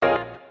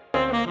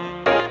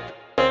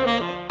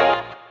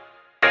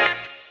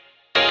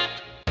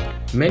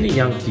Many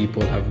young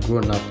people have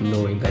grown up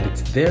knowing that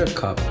it's their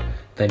cup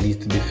that needs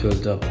to be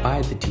filled up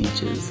by the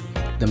teachers,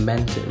 the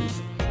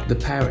mentors, the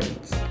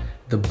parents,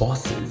 the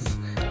bosses,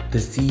 the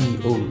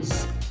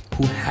CEOs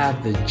who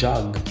have the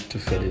jug to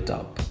fill it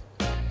up.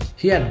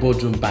 Here at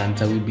Boardroom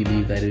Banter, we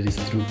believe that it is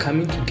through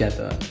coming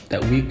together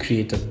that we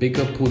create a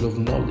bigger pool of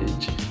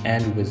knowledge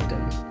and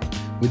wisdom,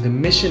 with the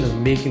mission of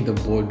making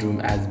the boardroom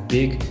as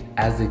big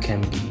as it can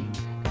be,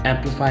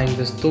 amplifying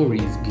the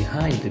stories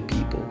behind the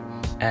people,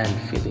 and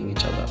filling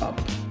each other up.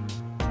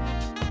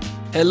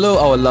 Hello,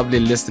 our lovely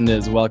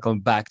listeners. Welcome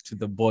back to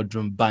the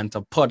Boardroom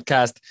Banter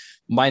podcast.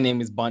 My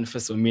name is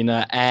Boniface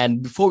Omina,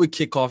 and before we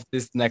kick off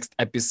this next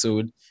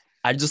episode,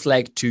 I'd just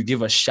like to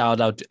give a shout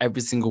out to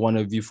every single one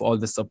of you for all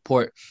the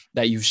support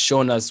that you've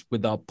shown us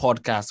with our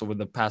podcast over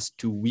the past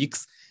 2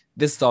 weeks.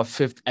 This is our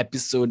 5th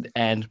episode,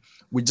 and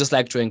we'd just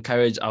like to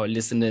encourage our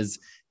listeners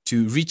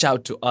to reach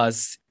out to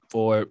us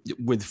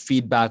with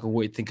feedback or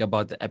what you think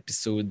about the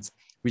episodes.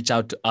 Reach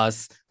out to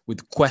us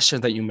with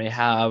questions that you may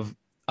have.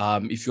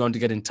 If you want to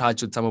get in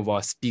touch with some of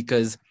our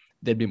speakers,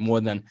 they'd be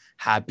more than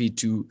happy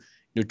to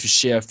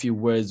share a few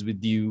words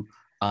with you,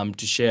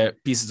 to share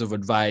pieces of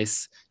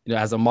advice.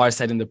 As Amar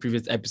said in the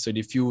previous episode,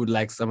 if you would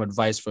like some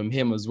advice from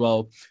him as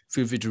well,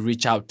 feel free to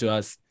reach out to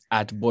us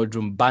at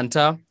Boardroom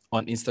Banter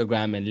on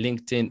Instagram and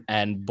LinkedIn,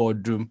 and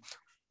Boardroom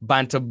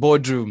Banter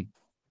Boardroom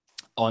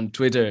on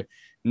Twitter.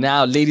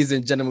 Now, ladies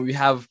and gentlemen, we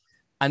have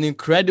an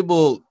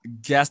incredible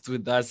guest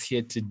with us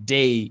here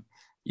today.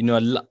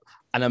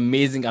 An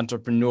amazing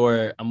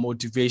entrepreneur, a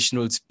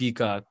motivational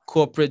speaker,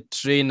 corporate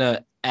trainer,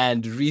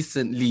 and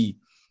recently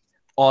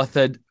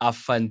authored a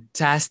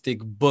fantastic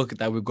book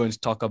that we're going to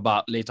talk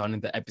about later on in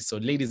the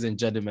episode. Ladies and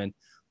gentlemen,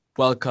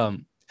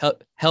 welcome.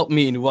 Help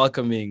me in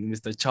welcoming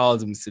Mr.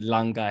 Charles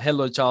Msilanga.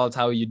 Hello, Charles.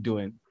 How are you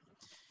doing?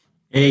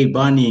 Hey,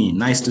 Bunny.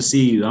 Nice to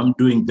see you. I'm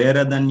doing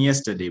better than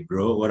yesterday,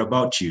 bro. What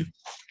about you?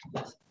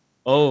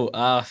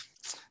 Oh,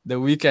 the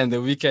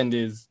weekend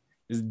is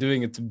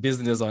doing its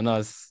business on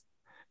us.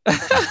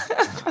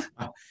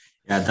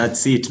 Yeah,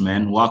 that's it,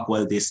 man. Work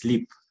while they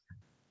sleep.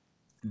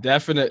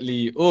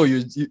 Definitely. Oh,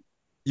 you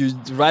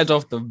right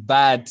off the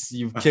bat,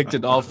 you've kicked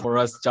it off for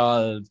us,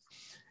 Charles.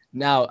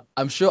 Now,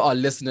 I'm sure our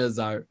listeners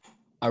are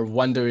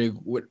wondering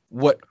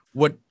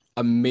what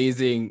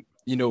amazing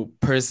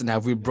person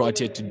have we brought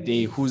here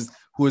today? Who is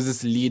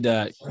this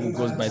leader who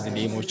goes by the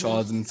name of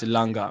Charles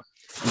Msilanga?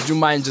 Would you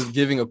mind just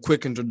giving a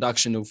quick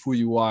introduction of who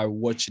you are,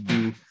 what you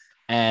do,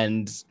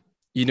 and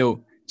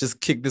just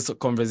kick this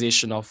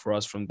conversation off for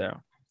us from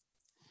there?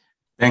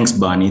 Thanks,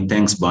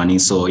 Bunny.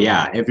 So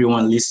yeah,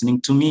 everyone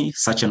listening to me,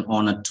 such an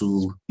honor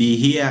to be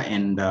here,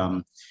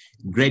 and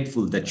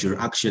grateful that you're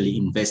actually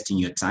investing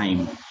your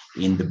time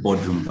in the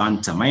Boardroom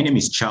Banter. My name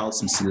is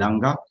Charles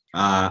Msilanga.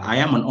 I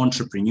am an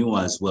entrepreneur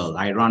as well.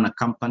 I run a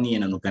company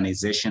and an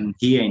organization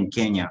here in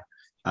Kenya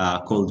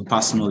called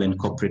Personal and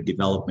Corporate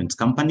Development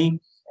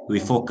Company. We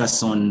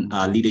focus on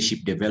leadership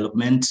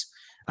development,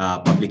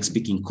 public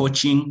speaking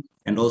coaching,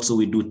 and also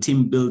we do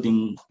team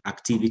building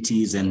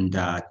activities and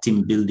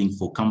team building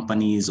for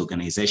companies,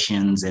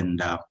 organizations,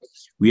 and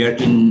we are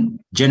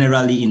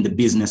generally in the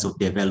business of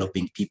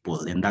developing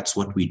people, and that's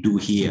what we do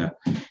here.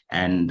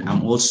 And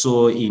I'm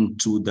also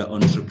into the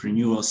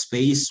entrepreneurial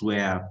space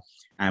where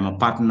I'm a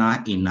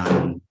partner in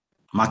a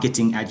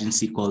marketing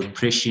agency called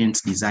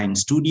Prescient Design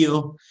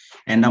Studio,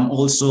 and I'm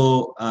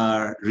also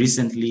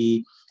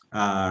recently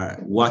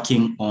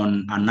working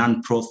on a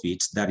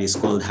non-profit that is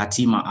called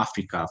Hatima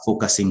Africa,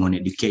 focusing on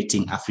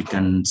educating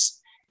Africans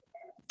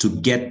to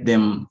get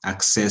them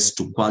access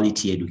to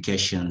quality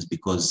educations,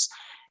 because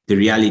the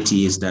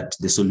reality is that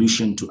the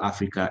solution to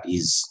Africa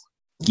is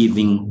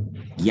giving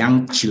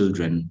young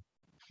children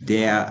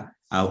their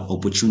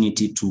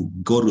opportunity to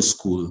go to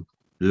school,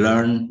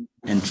 learn,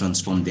 and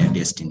transform their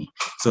destiny.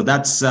 So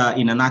that's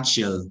in a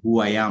nutshell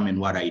who I am and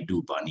what I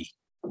do, Bunny.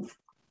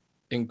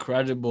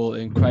 Incredible.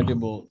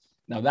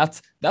 Now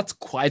that's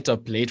quite a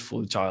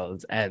plateful,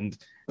 Charles, and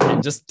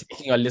just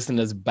taking our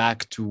listeners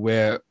back to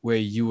where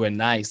you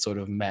and I sort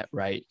of met,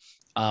 right?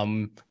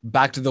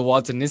 Back to the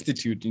Walton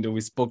Institute.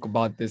 We spoke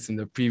about this in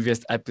the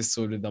previous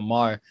episode with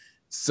Amar.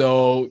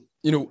 So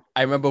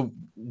I remember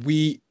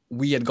we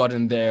had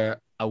gotten there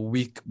a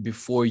week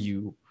before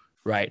you,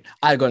 right?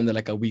 I had gotten there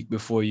like a week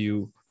before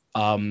you,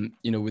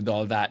 with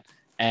all that,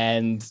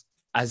 and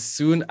as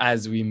soon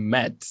as we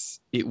met,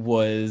 it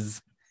was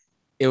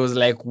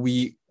like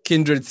we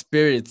kindred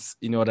spirits,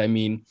 you know what I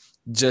mean?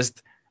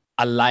 Just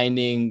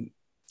aligning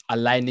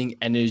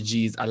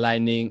energies,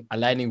 aligning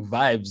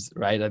vibes,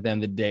 right? At the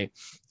end of the day.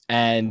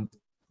 And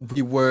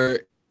we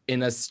were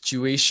in a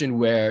situation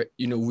where,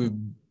 we've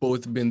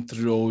both been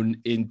thrown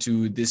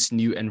into this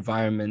new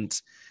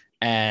environment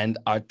and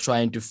are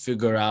trying to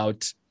figure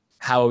out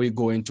how are we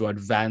going to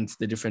advance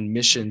the different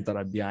missions that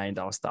are behind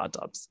our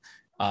startups,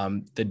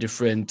 the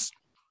different,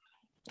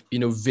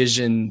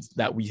 visions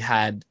that we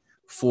had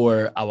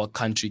for our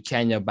country,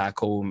 Kenya, back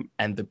home,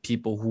 and the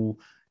people who,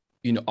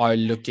 are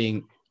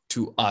looking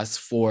to us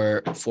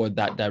for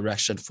that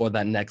direction, for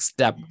that next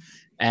step.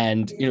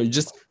 And,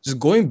 just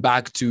going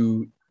back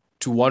to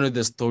to one of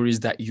the stories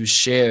that you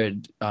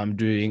shared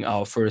during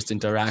our first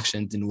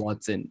interactions in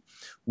Watson,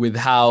 with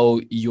how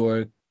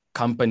your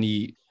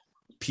company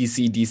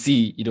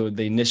PCDC,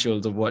 the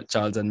initials of what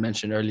Charles had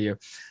mentioned earlier,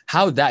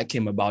 how that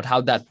came about,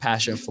 how that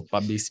passion for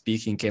public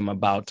speaking came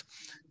about.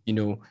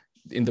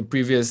 In the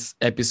previous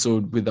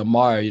episode with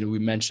Amar, we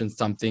mentioned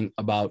something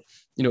about,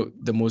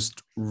 the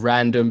most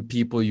random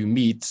people you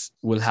meet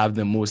will have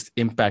the most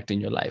impact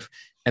in your life.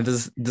 And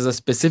there's a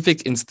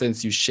specific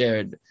instance you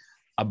shared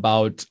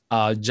about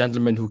a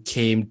gentleman who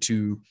came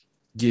to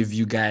give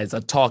you guys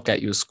a talk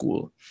at your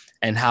school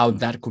and how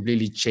that could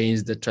really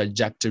change the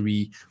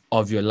trajectory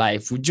of your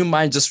life. Would you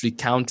mind just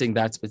recounting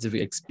that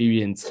specific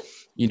experience,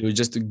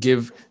 just to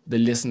give the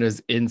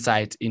listeners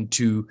insight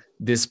into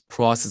this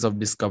process of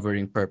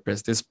discovering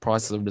purpose, this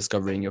process of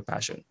discovering your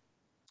passion?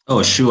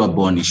 Oh, sure,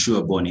 Bonnie,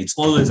 sure, Bonnie. It's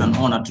always an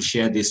honor to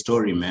share this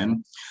story,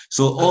 man.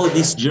 So all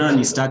this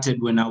journey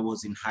started when I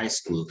was in high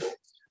school.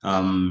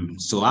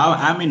 So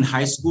I'm in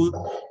high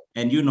school,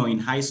 and in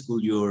high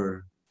school,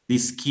 you're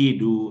this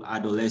kid who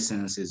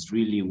adolescence is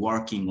really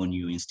working on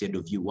you instead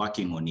of you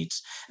working on it.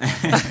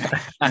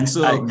 And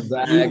so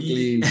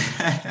exactly.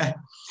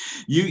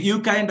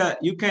 you kind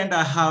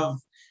of have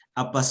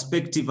a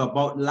perspective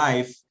about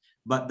life,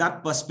 but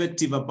that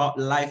perspective about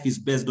life is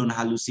based on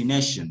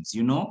hallucinations.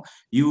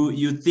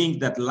 You think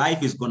that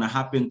life is going to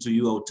happen to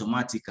you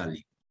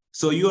automatically.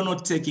 So you're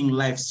not taking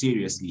life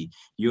seriously.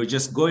 You're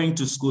just going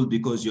to school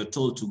because you're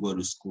told to go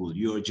to school.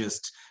 You're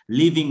just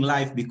living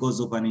life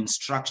because of an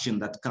instruction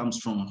that comes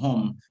from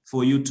home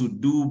for you to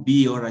do,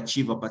 be, or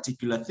achieve a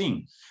particular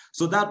thing.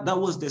 So that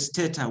was the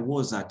state I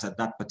was at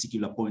that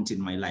particular point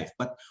in my life.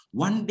 But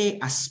one day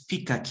a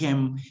speaker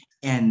came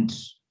and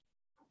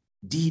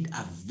did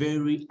a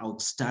very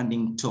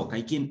outstanding talk.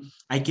 I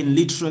can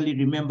literally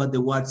remember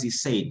the words he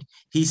said.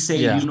 He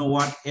said, You know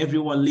what,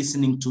 everyone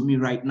listening to me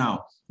right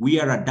now, we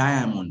are a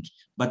diamond,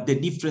 but the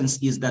difference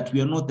is that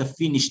we are not the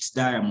finished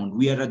diamond.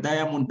 We are a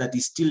diamond that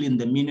is still in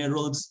the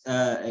minerals,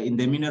 in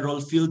the mineral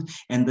field,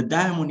 and the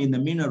diamond in the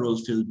mineral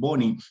field,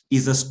 Bonnie,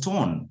 is a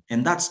stone,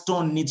 and that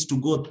stone needs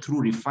to go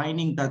through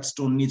refining. That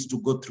stone needs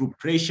to go through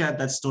pressure.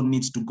 That stone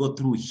needs to go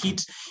through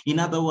heat. In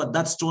other words,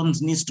 that stone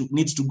needs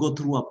to go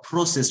through a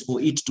process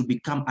for it to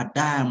become a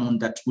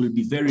diamond that will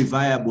be very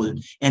viable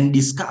and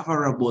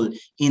discoverable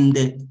in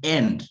the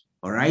end.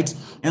 All right,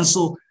 and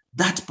so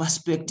that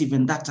perspective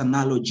and that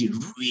analogy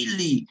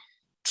really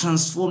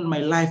transformed my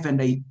life, and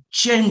I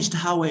changed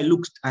how I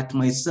looked at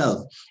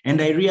myself.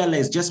 And I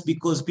realized just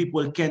because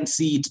people can't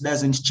see it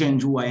doesn't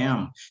change who I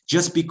am.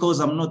 Just because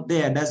I'm not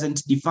there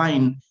doesn't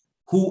define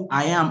who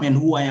I am and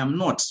who I am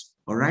not.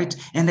 All right.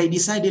 And I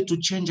decided to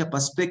change a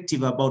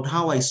perspective about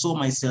how I saw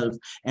myself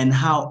and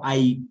how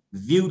I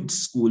viewed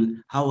school,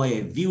 how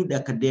I viewed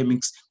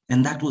academics.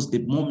 And that was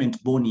the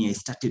moment, Bonnie, I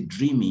started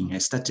dreaming. I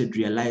started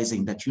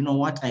realizing that, you know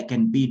what, I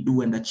can be,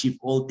 do, and achieve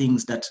all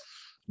things that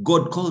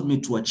God called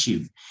me to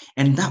achieve.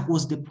 And that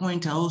was the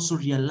point I also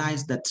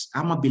realized that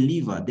I'm a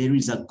believer. There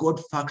is a God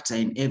factor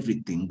in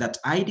everything, that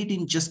I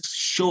didn't just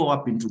show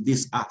up into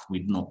this earth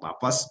with no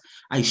purpose.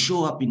 I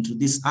show up into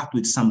this earth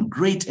with some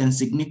great and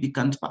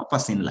significant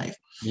purpose in life.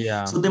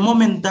 Yeah. So the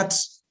moment that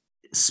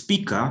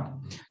speaker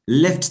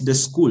left the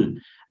school,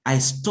 I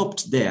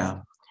stopped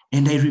there.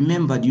 And I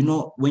remembered,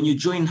 when you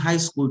join high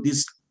school,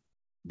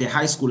 the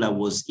high school I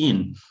was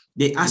in,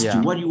 they asked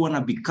you, what do you want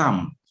to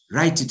become?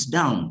 Write it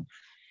down.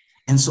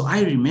 And so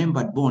I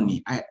remembered,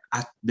 Bonnie,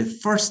 at the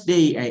first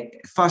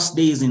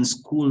days in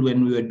school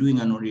when we were doing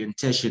an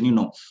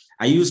orientation,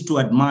 I used to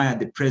admire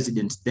the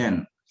president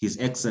then, His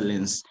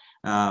Excellency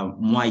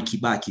Mwai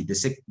Kibaki,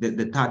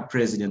 the third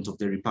president of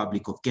the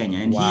Republic of Kenya.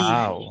 And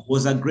he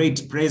was a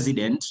great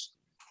president.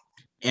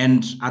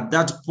 And at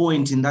that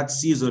point in that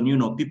season,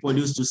 people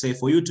used to say,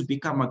 for you to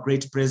become a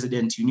great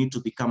president, you need to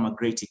become a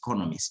great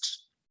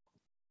economist.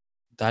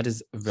 That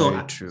is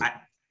very true.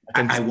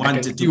 I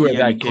wanted to be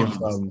an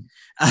economist.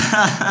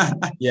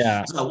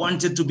 Yeah. So I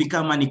wanted to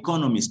become an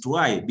economist.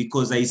 Why?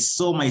 Because I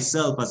saw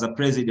myself as a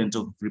president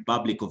of the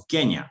Republic of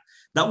Kenya.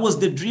 That was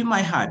the dream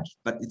I had,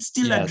 but it's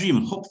still a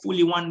dream.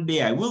 Hopefully one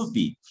day I will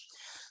be.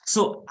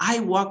 So I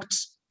worked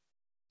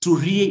to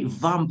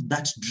revamp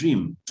that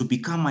dream to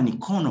become an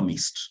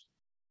economist.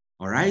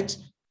 All right?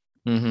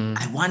 Mm-hmm.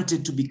 I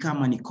wanted to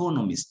become an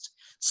economist.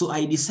 So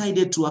I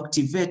decided to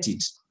activate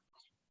it.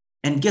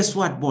 And guess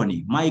what,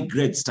 Bonnie? My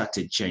grades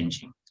started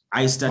changing.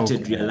 I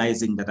started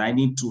realizing that I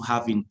need to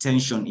have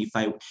intention.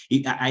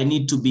 I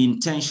need to be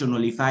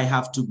intentional if I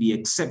have to be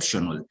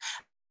exceptional.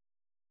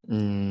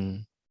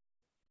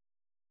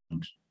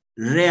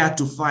 Rare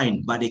to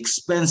find, but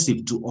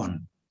expensive to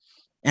own.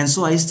 And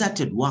so I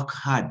started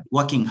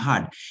working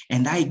hard.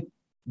 And I,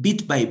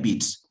 bit by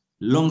bit,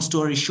 long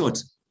story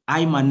short,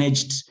 I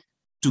managed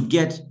to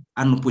get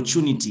an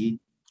opportunity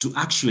to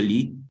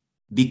actually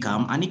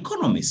become an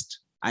economist.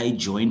 I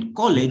joined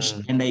college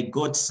and I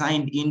got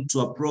signed into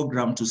a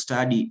program to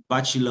study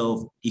Bachelor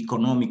of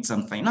Economics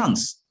and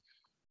Finance.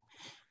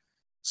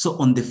 So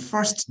on the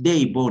first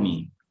day,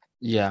 Bonnie,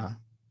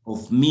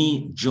 of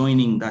me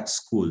joining that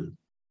school,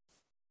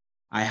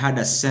 I had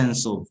a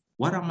sense of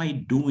what am I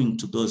doing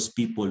to those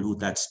people who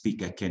that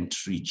speaker can't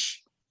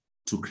reach,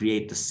 to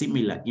create a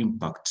similar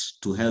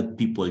impact, to help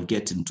people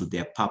get into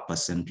their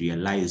purpose and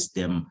realize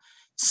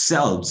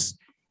themselves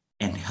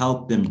and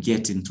help them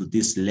get into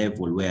this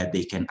level where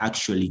they can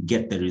actually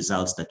get the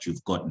results that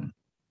you've gotten.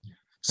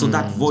 So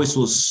that voice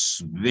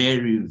was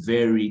very,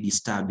 very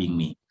disturbing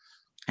me.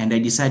 And I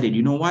decided,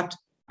 you know what?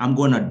 I'm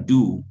going to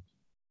do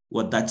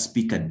what that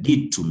speaker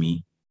did to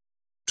me,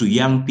 to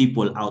young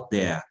people out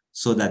there,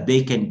 so that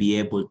they can be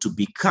able to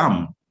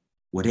become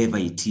whatever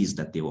it is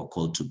that they were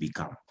called to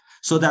become.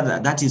 So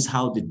that is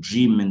how the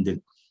dream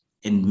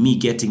and me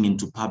getting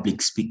into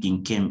public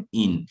speaking came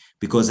in,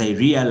 because I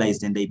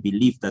realized and I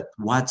believe that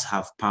words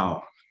have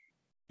power.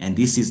 And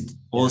this is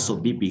also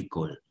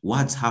biblical.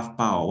 Words have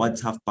power.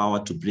 Words have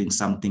power to bring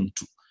something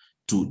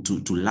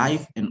to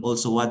life, and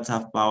also words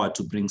have power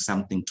to bring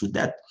something to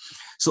death.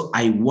 So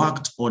I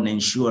worked on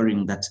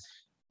ensuring that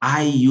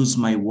I use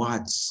my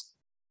words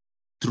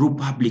through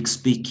public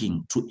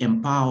speaking to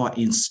empower,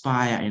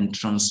 inspire, and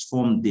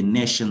transform the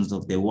nations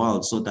of the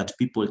world, so that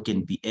people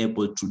can be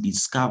able to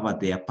discover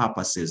their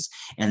purposes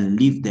and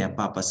live their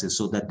purposes,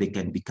 so that they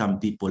can become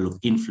people of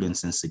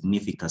influence and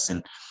significance.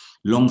 And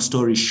long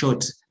story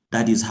short,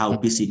 that is how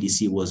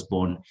PCDC was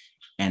born.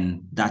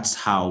 And that's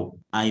how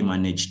I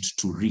managed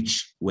to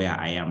reach where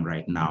I am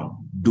right now,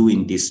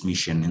 doing this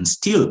mission and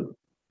still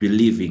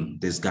believing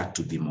there's got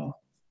to be more.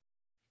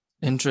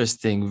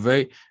 Interesting.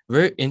 Very,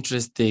 very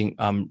interesting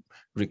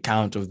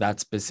recount of that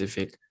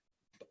specific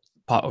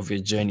part of your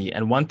journey.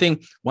 And one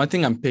thing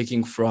I'm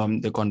picking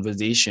from the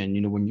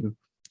conversation, when you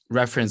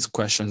reference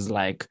questions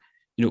like,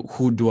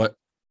 who do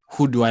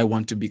I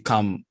want to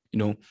become?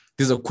 This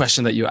is a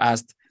question that you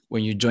asked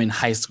when you join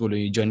high school or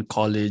you join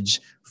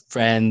college,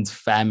 friends,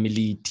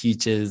 family,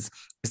 teachers.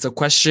 It's a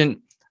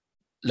question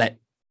like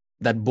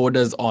that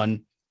borders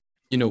on,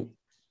 who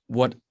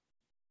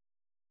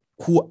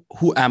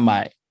am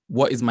I?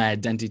 What is my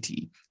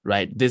identity?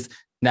 Right? This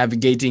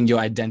navigating your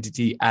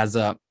identity as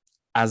a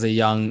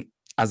young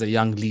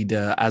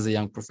leader, as a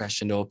young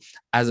professional,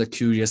 as a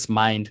curious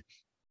mind.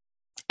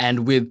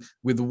 And with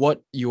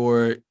what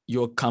your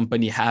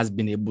company has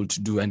been able to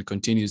do and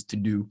continues to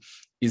do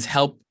is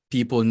help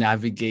people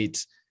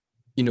navigate,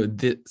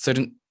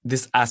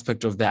 this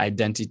aspect of their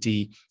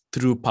identity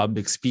through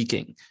public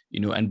speaking,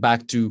 and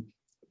back to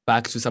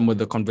some of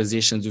the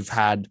conversations we've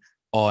had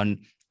on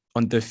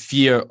the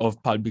fear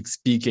of public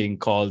speaking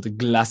called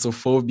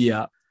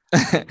glossophobia.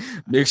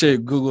 Make sure you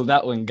Google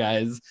that one,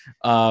 guys.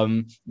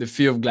 The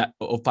fear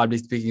of public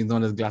speaking is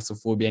known as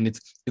glossophobia, and it's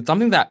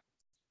something that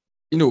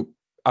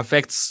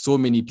affects so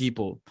many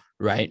people,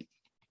 right?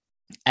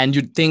 And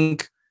you'd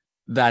think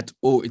that,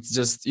 it's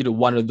just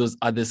one of those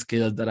other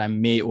skills that I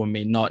may or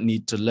may not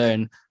need to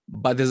learn,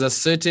 but there's a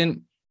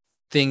certain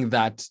thing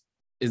that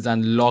is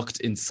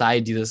unlocked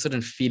inside you. There's a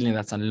certain feeling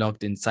that's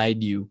unlocked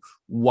inside you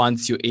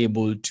once you're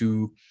able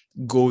to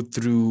go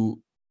through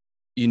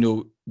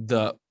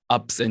the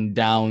ups and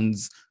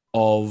downs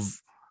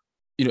of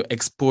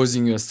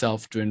exposing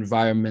yourself to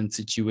environments,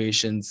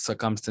 situations,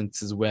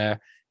 circumstances where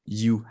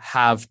you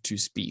have to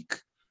speak.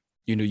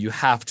 You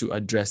have to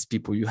address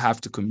people, you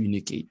have to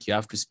communicate, you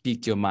have to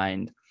speak your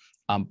mind,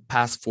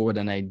 pass forward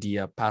an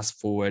idea, pass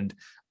forward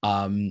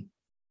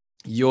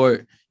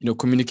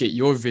communicate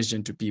your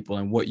vision to people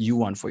and what you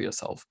want for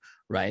yourself,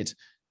 right?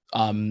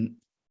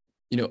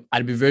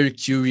 I'd be very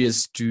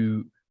curious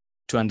to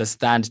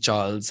understand,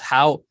 Charles,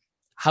 how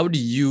do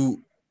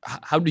you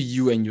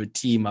and your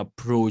team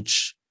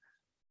approach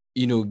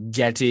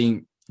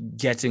getting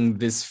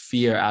this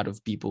fear out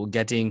of people,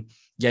 getting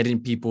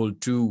people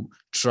to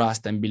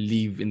trust and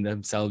believe in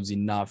themselves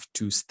enough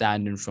to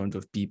stand in front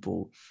of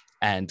people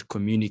and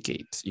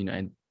communicate,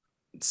 and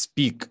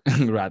speak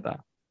rather?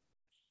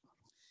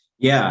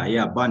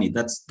 Yeah, Barney,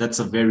 that's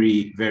a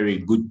very, very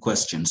good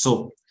question.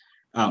 So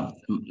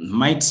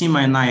my team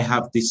and I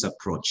have this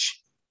approach.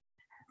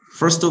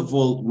 First of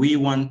all, we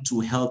want to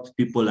help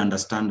people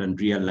understand and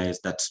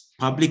realize that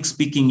public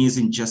speaking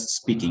isn't just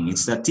speaking.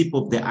 It's the tip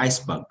of the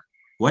iceberg.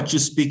 What you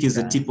speak is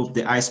the tip of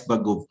the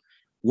iceberg of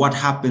what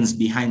happens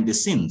behind the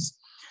scenes.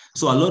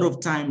 So a lot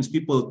of times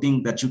people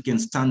think that you can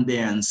stand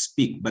there and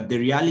speak, but the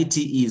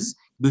reality is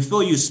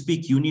before you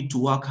speak, you need to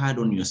work hard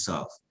on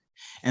yourself.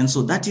 And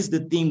so that is the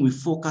thing we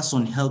focus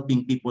on,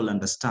 helping people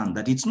understand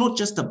that it's not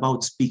just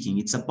about speaking,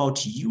 it's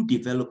about you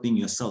developing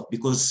yourself,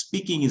 because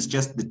speaking is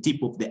just the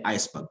tip of the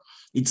iceberg.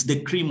 It's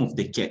the cream of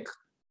the cake.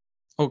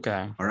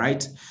 Okay. All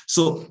right.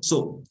 So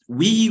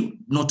we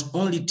not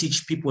only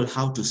teach people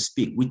how to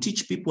speak, we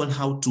teach people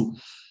how to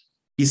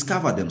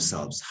discover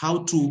themselves,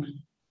 how to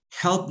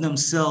help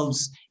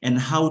themselves, and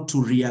how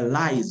to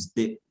realize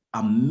the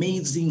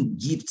amazing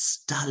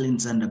gifts,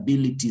 talents, and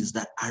abilities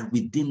that are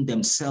within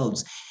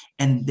themselves.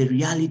 And the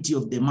reality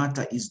of the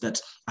matter is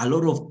that a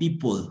lot of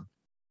people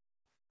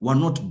were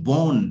not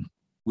born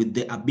with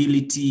the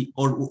ability,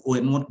 or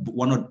were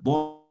not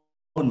born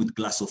with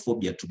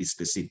glossophobia, to be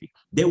specific.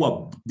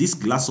 This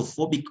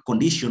glossophobic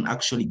condition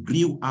actually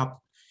grew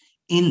up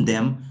in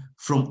them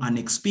from an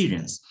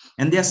experience.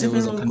 And there are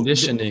several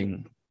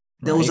conditioning.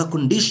 There was a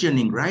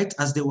conditioning, right?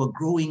 As they were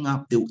growing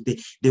up,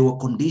 they were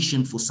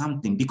conditioned for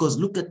something. Because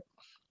look at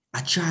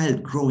a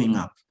child growing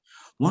up.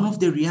 One of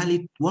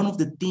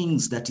the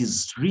things that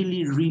is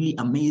really, really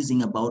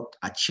amazing about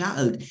a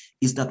child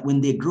is that when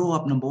they grow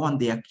up, number one,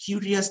 they are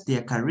curious, they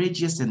are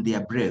courageous, and they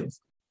are brave.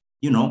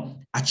 You know,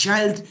 a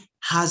child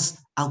has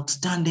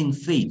outstanding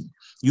faith.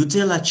 You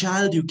tell a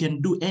child you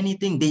can do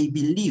anything, they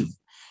believe.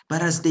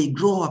 But as they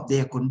grow up,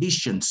 they are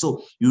conditioned.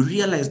 So you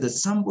realize that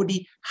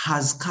somebody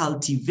has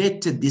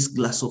cultivated this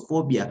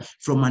glossophobia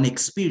from an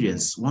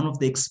experience. One of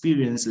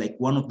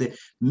the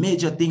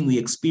major thing we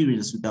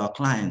experience with our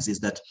clients is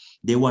that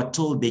they were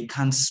told they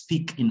can't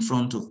speak in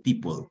front of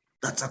people.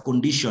 That's a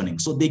conditioning.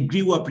 So they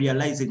grew up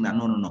realizing that,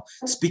 no,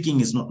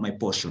 speaking is not my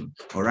portion.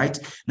 All right.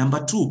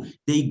 Number two,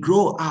 they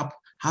grow up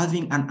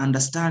having an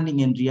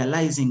understanding and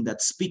realizing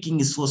that speaking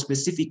is for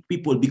specific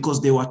people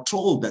because they were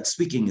told that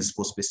speaking is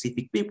for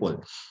specific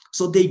people.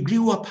 So they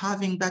grew up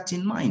having that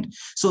in mind.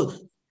 So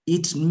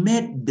it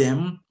made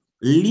them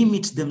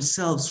limit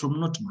themselves from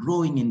not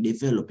growing and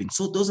developing.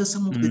 So those are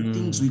some of the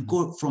things we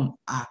go from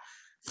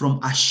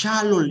a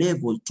shallow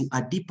level to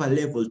a deeper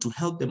level to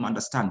help them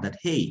understand that,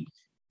 hey,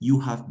 you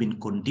have been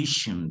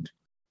conditioned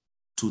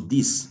to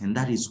this, and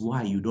that is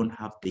why you don't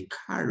have the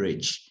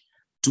courage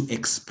to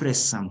express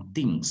some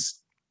things.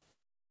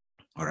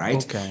 All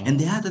right. Okay. And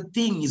the other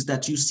thing is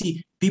that you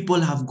see, people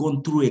have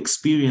gone through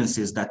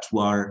experiences that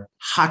were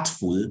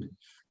hurtful,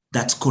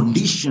 that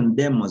conditioned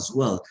them as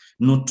well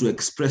not to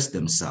express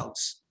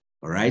themselves.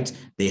 All right.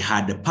 They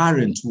had a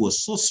parent who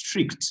was so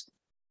strict,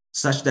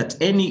 such that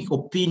any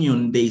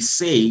opinion they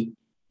say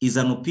is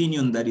an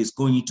opinion that is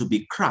going to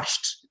be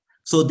crushed.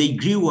 So they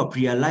grew up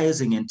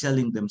realizing and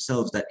telling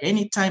themselves that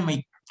anytime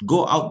I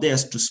go out there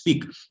to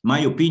speak, my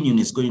opinion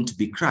is going to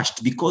be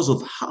crushed because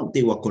of how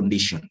they were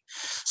conditioned.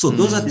 So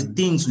those are the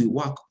things we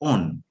work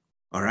on.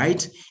 All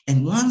right.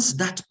 And once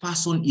that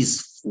person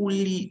is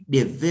fully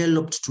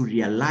developed to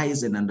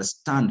realize and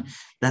understand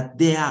that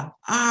there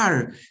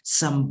are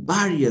some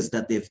barriers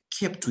that they've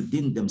kept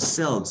within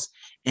themselves,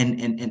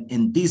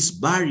 and these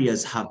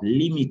barriers have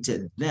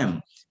limited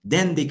them,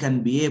 then they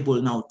can be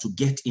able now to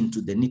get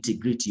into the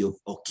nitty-gritty of,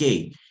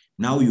 okay,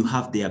 now you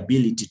have the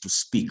ability to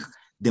speak.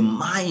 The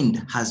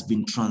mind has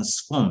been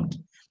transformed.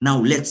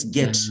 Now let's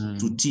get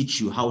to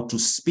teach you how to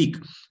speak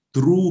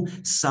through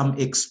some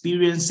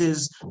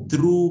experiences,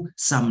 through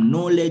some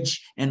knowledge,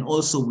 and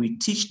also we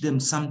teach them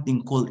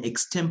something called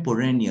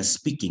extemporaneous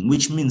speaking,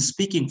 which means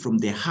speaking from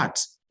the heart.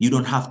 You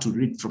don't have to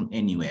read from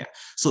anywhere.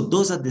 So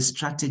those are the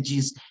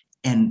strategies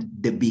and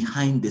the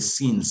behind the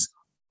scenes.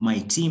 My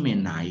team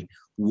and I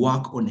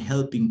work on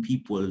helping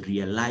people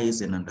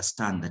realize and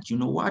understand that, you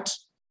know what,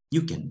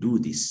 you can do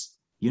this.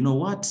 You know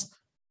what,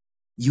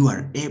 you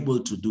are able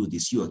to do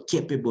this. You are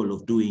capable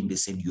of doing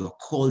this, and you are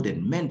called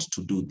and meant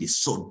to do this.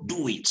 So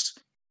do it.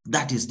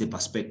 That is the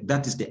perspective.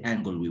 That is the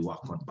angle we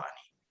work on, Barney.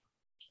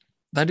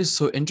 That is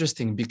so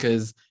interesting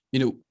because,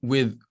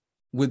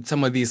 with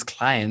some of these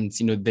clients,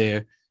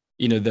 the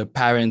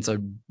parents are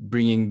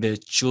bringing their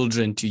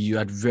children to you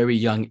at very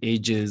young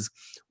ages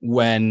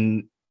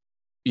when,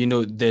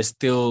 they're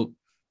still,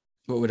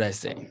 what would I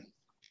say?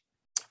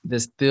 They're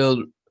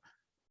still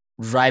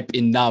ripe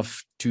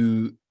enough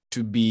to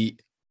be,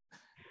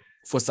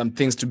 for some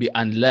things to be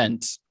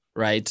unlearned,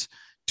 right?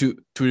 To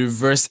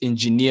reverse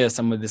engineer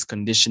some of this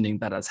conditioning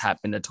that has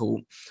happened at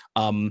home.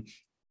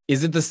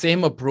 Is it the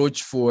same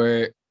approach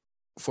for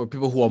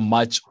people who are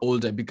much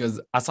older?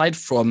 Because aside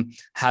from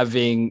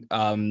having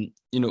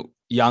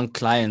young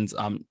clients,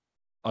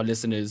 our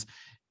listeners,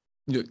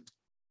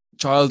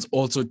 Charles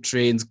also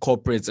trains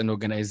corporates and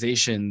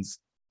organizations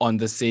on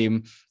the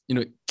same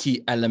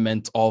key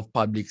element of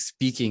public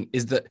speaking.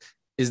 Is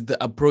the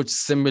approach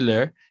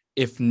similar?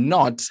 If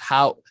not,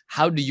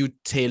 how do you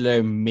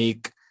tailor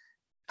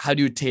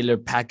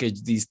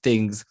package these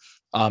things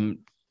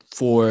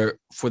for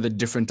the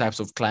different types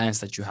of clients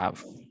that you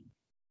have?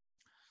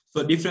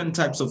 So different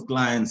types of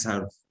clients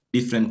have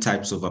different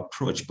types of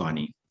approach,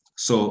 Barney.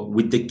 So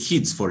with the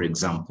kids, for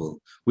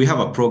example, we have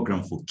a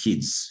program for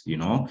kids,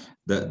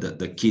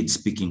 the kids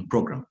speaking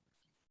program.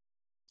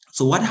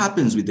 So what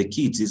happens with the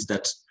kids is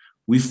that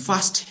we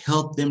first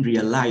help them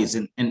realize,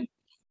 and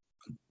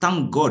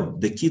thank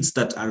God, the kids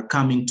that are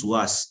coming to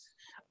us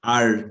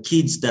are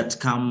kids that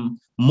come,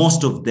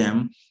 most of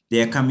them,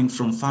 they are coming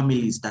from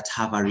families that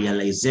have a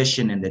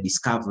realization and a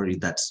discovery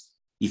that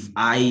if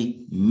I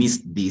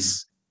miss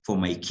this for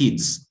my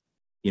kids,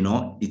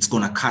 it's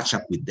going to catch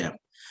up with them.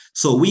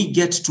 So we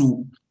get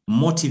to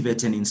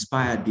motivate and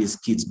inspire these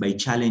kids by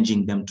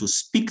challenging them to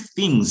speak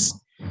things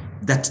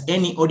that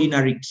any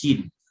ordinary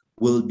kid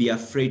will be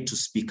afraid to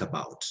speak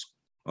about.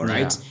 All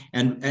right.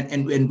 Yeah.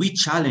 And we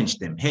challenge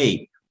them,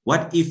 hey,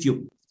 what if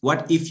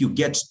you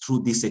get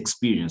through this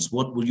experience?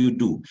 What will you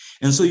do?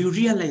 And so you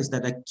realize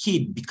that a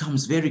kid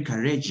becomes very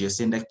courageous,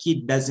 and a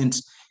kid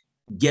doesn't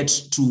get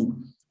to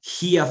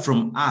hear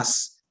from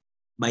us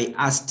by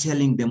us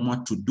telling them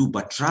what to do,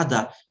 but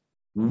rather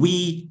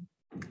we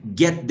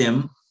get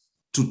them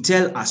to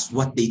tell us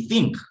what they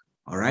think.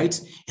 All right.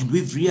 And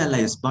we've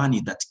realized,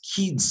 Barney, that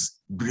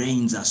kids'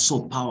 brains are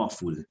so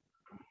powerful.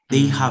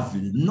 They have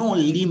no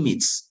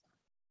limits.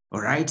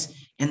 All right.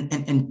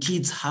 And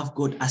kids have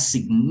got a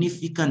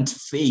significant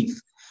faith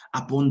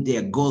upon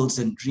their goals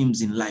and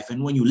dreams in life.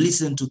 And when you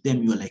listen to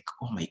them, you're like,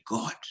 oh my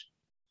God,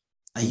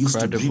 I used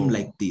to dream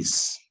like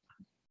this.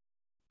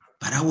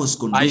 But I was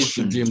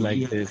conditioned to like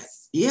realize,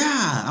 this.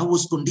 yeah, I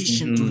was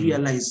conditioned to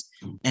realize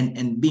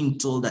and being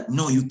told that,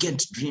 no, you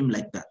can't dream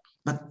like that.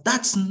 But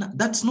that's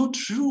not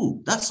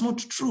true. That's not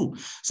true.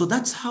 So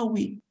that's how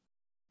we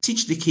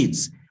teach the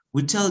kids.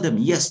 We tell them,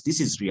 yes, this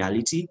is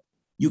reality.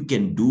 You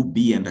can do,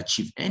 be, and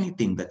achieve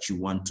anything that you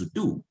want to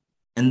do.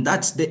 And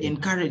that's the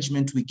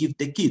encouragement we give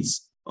the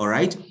kids. All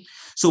right.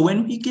 So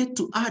when we get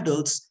to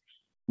adults,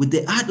 with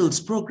the adults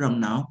program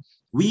now,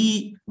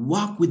 we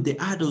work with the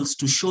adults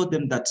to show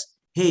them that,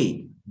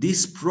 hey,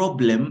 this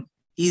problem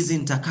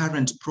isn't a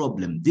current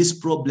problem. This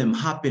problem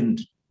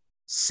happened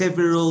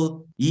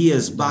several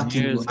years back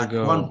at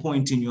one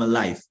point in your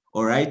life.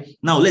 All right.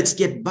 Now let's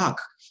get back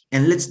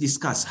and let's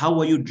discuss. How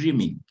are you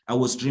dreaming? I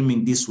was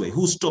dreaming this way.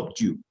 Who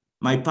stopped you?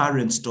 My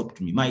parents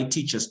stopped me. My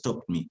teacher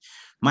stopped me.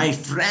 My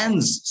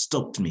friends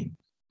stopped me.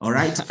 All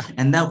right.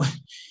 And now,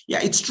 yeah,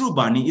 it's true,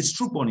 Barney. It's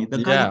true, Bonnie.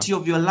 The quality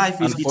of your life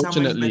is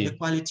determined by the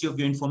quality of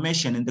your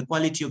information. And the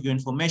quality of your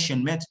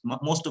information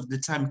most of the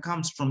time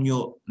comes from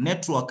your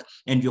network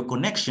and your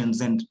connections.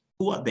 And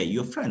who are they?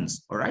 Your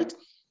friends. All right.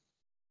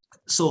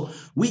 So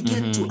we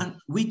get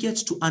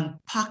to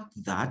unpack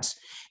that,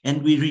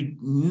 and we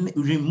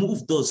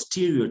remove those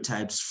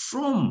stereotypes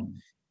from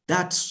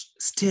that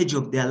stage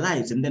of their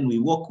lives. And then we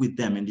walk with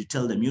them and you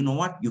tell them, you know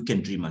what, you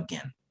can dream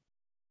again.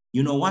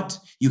 You know what,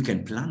 you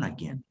can plan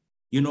again.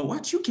 You know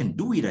what, you can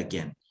do it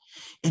again.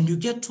 And you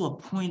get to a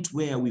point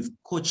where we've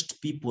coached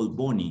people,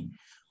 Bonnie,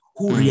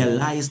 who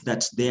realize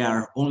that they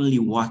are only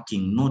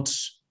working not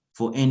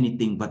for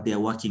anything, but they're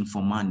working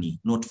for money,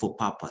 not for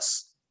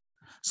purpose.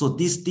 So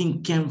this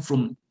thing came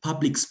from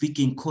public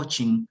speaking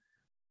coaching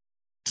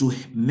to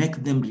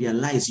make them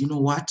realize, you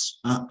know what,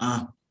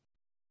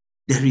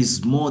 there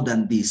is more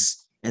than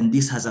this, and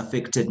this has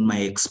affected my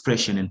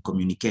expression and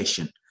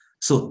communication.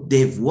 So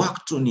they've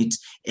worked on it,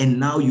 and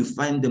now you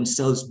find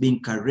themselves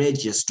being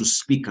courageous to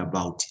speak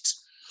about it.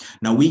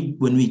 Now,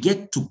 when we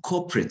get to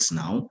corporates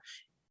now,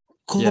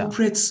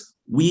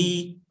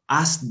 we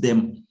ask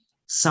them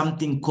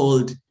something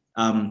called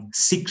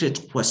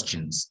secret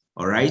questions.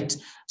 All right.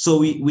 So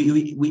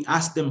we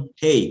ask them,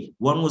 hey,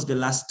 when was the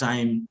last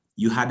time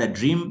you had a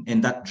dream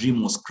and that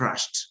dream was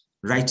crushed?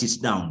 Write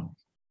it down.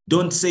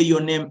 Don't say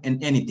your name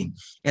and anything.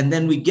 And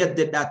then we get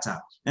the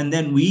data. And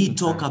then we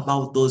talk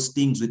about those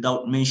things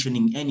without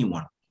mentioning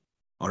anyone.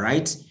 All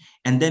right.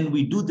 And then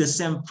we do the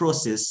same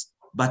process,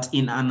 but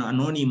in an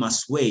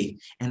anonymous way.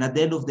 And at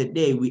the end of the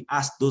day, we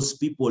ask those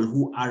people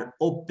who are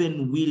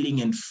open,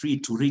 willing, and free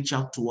to reach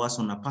out to us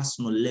on a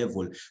personal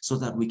level so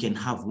that we can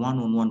have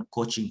one-on-one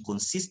coaching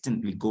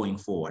consistently going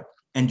forward.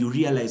 And you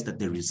realize that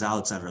the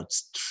results are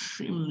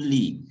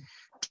extremely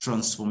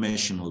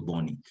transformational,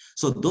 Bonnie.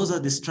 So those are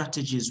the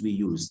strategies we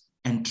use.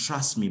 And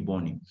trust me,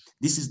 Bonnie,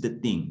 this is the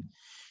thing.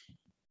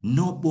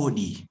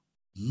 Nobody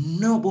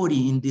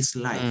in this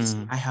life,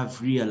 I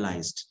have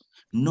realized,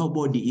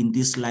 nobody in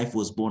this life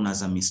was born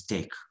as a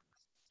mistake.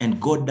 And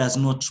God does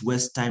not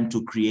waste time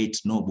to create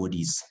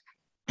nobodies.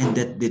 And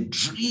that the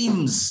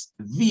dreams,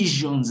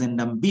 visions, and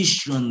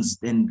ambitions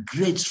and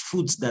great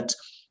fruits that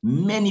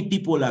many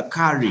people are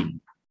carrying,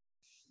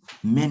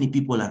 many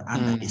people are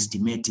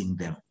underestimating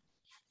them.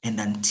 And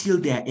until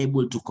they are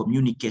able to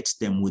communicate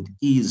them with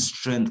ease,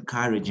 strength,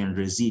 courage, and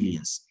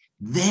resilience,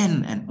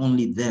 then and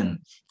only then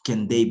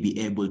can they be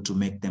able to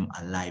make them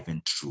alive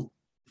and true.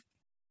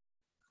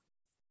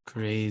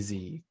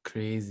 Crazy.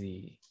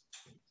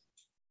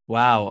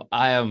 Wow,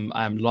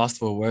 I'm lost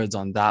for words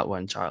on that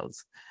one,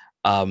 Charles.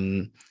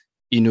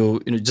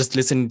 Just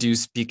listening to you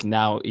speak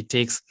now, it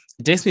takes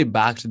me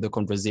back to the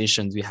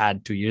conversations we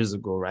had 2 years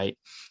ago, right?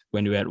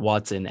 When we were at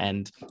Watson,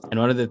 and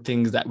one of the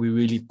things that we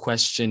really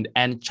questioned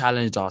and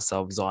challenged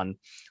ourselves on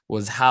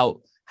was how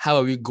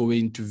are we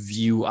going to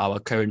view our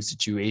current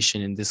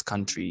situation in this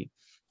country?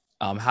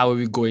 How are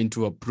we going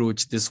to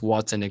approach this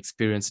Watson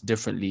experience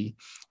differently?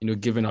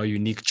 Given our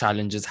unique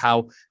challenges,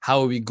 how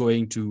are we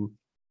going to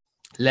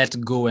let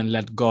go and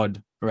let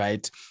God,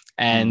 right?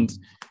 And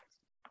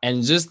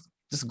just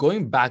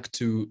going back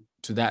to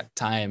that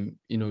time,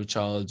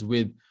 Charles,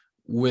 with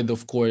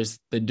of course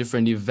the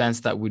different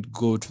events that would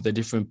go to the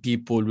different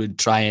people, would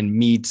try and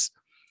meet,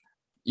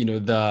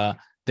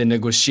 the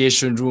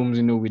negotiation rooms,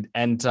 we'd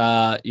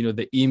enter,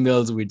 the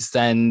emails we'd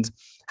send.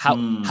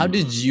 How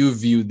did you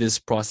view this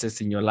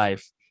process in your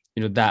life?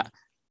 That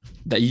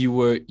you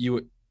were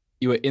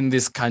in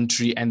this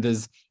country, and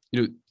there's,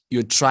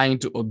 you're trying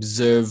to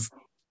observe,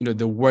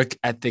 the work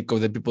ethic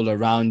of the people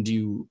around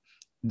you,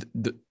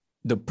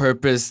 the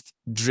purpose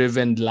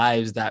driven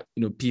lives that,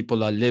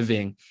 people are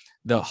living,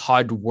 the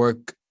hard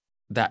work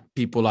that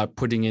people are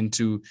putting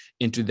into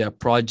their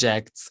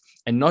projects,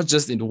 and not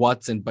just in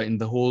Watson, but in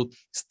the whole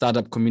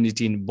startup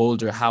community in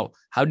Boulder. How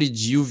did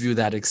you view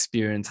that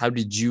experience? How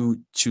did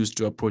you choose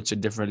to approach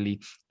it differently?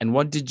 And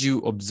what did you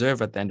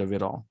observe at the end of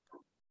it all?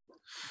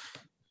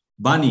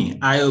 Bunny,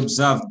 I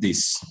observed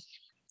this,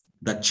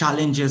 that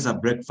challenges are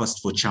breakfast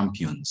for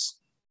champions.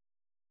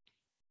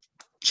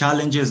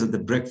 Challenges are the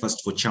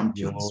breakfast for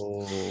champions.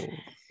 Yo,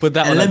 put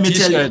that and on let a me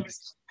t-shirt.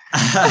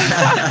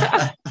 tell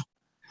you,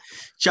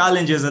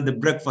 challenges are the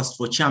breakfast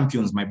for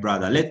champions, my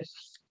brother.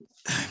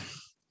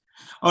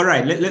 All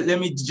right, let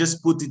me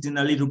just put it in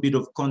a little bit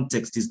of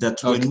context, is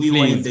that when we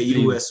were in the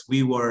US,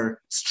 we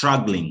were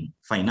struggling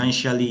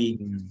financially,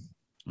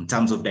 in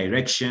terms of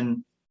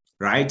direction,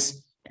 right?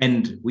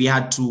 And we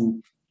had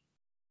to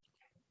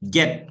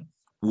get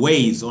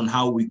ways on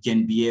how we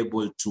can be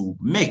able to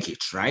make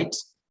it, right?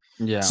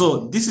 Yeah.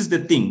 So this is the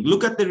thing.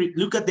 Look at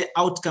the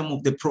outcome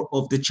of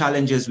the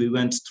challenges we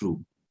went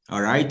through.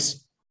 All right.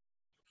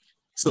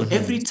 So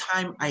every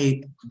time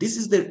this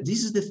is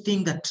the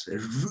thing that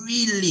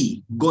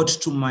really got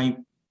to my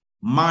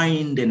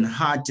mind and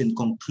heart and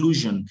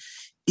conclusion,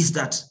 is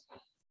that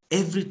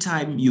every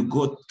time you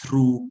go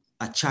through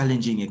a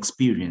challenging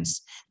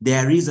experience,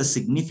 there is a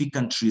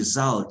significant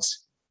result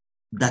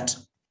that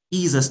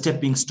is a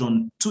stepping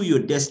stone to your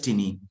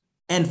destiny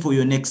and for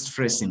your next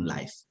phase in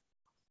life.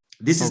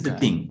 This is the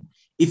thing.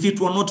 If it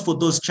were not for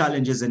those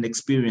challenges and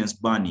experience,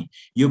 Barney,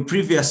 your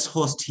previous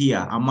host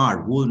here,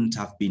 Amar, wouldn't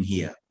have been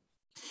here.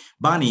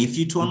 Barney, if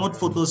it were not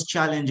for those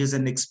challenges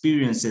and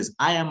experiences,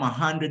 I am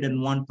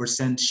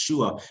 101%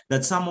 sure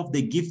that some of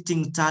the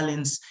gifting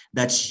talents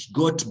that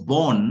got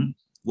born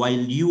while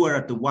you were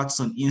at the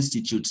Watson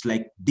Institute,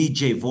 like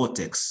DJ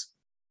Vortex,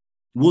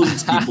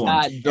 wouldn't be born.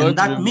 And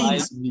that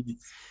means,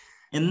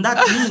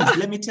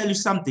 let me tell you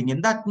something,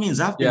 and that means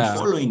I've been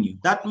following you.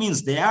 That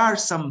means there are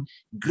some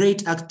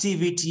great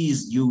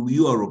activities.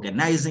 You are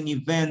organizing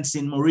events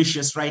in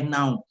Mauritius right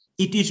now.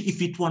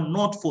 If it were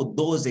not for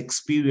those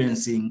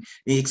experiences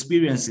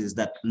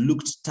that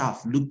looked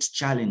tough, looked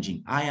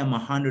challenging, I am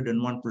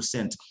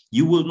 101%.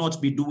 You will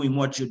not be doing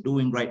what you're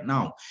doing right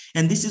now.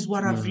 And this is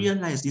what I've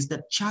realized, is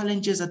that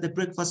challenges are the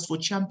breakfast for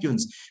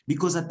champions,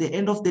 because at the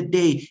end of the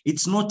day,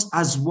 it's not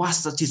as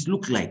worse as it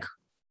looks like.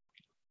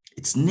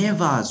 It's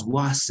never as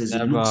worse as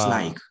it looks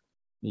like.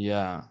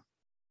 Yeah.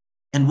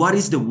 And what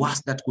is the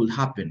worst that could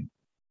happen?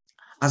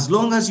 As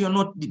long as you're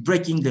not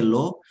breaking the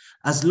law,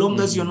 as long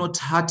as you're not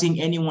hurting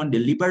anyone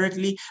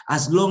deliberately,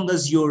 as long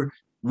as you're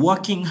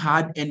working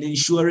hard and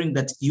ensuring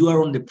that you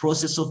are on the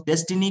process of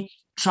destiny,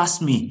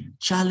 trust me,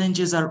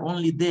 challenges are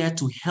only there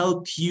to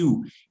help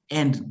you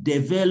and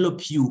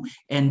develop you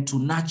and to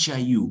nurture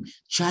you.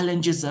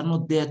 Challenges are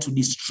not there to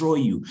destroy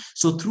you.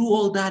 So through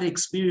all that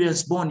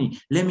experience, Bonnie,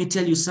 let me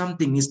tell you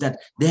something, is that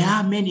there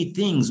are many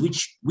things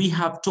which we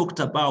have talked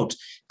about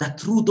that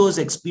through those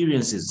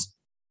experiences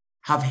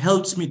have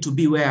helped me to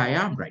be where I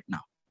am right now.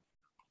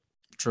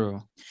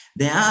 True.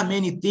 There are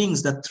many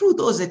things that through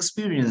those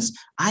experiences,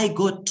 I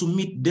got to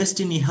meet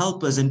destiny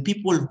helpers and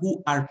people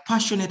who are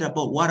passionate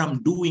about what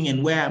I'm doing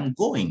and where I'm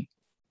going.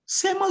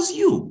 Same as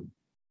you.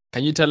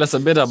 Can you tell us a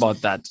bit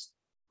about that?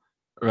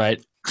 Right.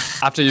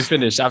 After you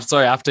finish.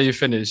 After you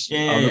finish.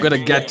 We're going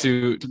to get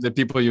to the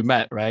people you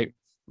met, right?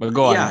 But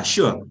go on. Yeah,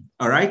 sure.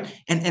 All right.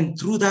 And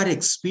through that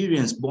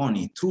experience,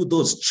 Bonnie, through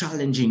those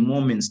challenging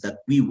moments that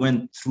we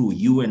went through,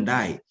 you and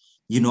I,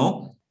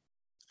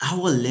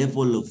 our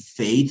level of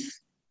faith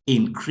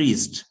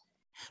increased,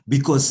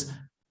 because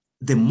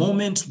the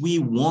moment we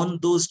won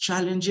those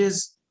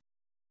challenges,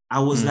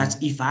 I was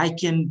that if I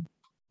can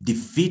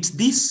defeat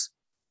this,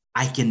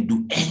 I can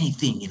do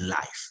anything in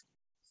life.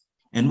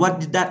 And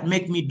what did that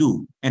make me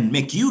do and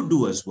make you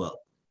do as well?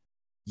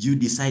 You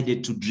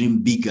decided to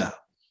dream bigger,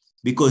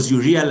 because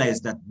you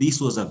realized that this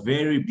was a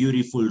very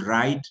beautiful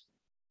ride.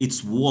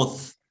 It's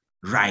worth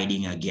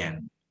riding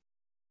again.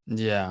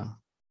 Yeah.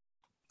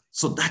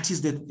 So that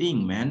is the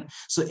thing, man.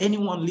 So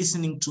anyone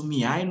listening to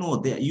me, I know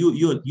that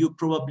you're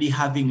probably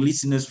having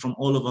listeners from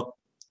all over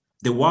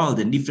the world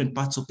and different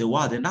parts of the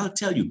world. And I'll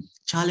tell you,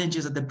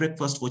 challenges are the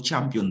breakfast for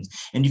champions.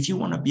 And if you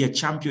want to be a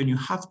champion, you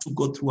have to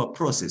go through a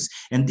process.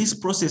 And this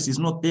process is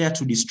not there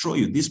to destroy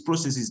you. This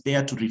process is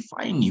there to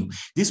refine you.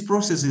 This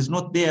process is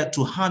not there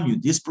to harm you.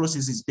 This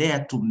process is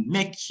there to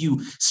make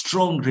you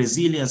strong,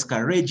 resilient,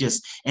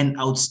 courageous, and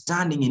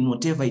outstanding in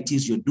whatever it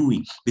is you're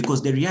doing.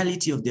 Because the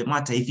reality of the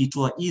matter, if it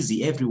were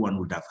easy, everyone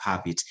would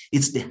have it.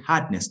 It's the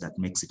hardness that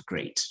makes it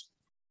great.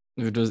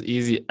 If it was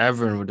easy,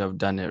 everyone would have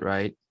done it,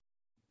 right?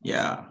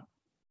 Yeah.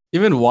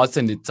 Even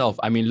Watson itself.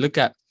 I mean, look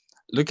at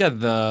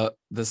the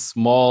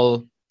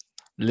small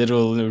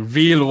little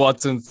real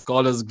Watson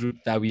scholars group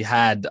that we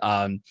had.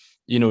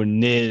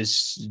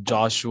 Nish,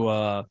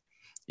 Joshua,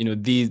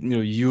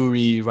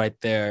 Yuri right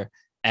there,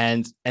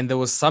 and there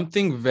was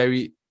something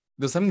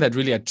that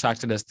really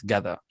attracted us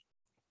together,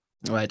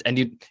 right?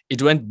 And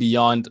it went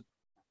beyond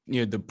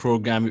the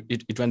program.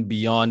 It went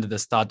beyond the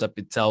startup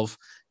itself,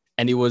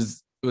 and it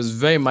was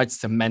very much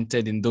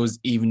cemented in those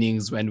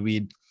evenings when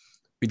we'd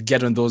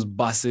get on those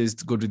buses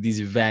to go to these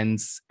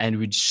events, and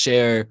we'd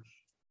share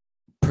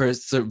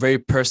very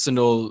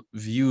personal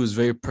views,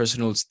 very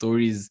personal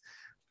stories,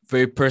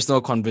 very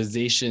personal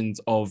conversations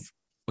of,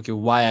 okay,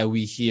 why are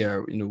we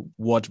here?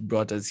 What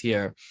brought us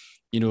here?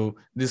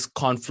 This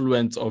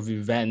confluence of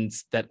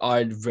events that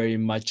are very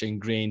much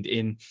ingrained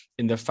in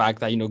the fact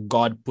that,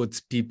 God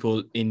puts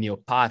people in your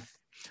path,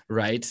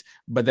 right?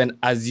 But then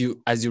as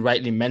you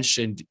rightly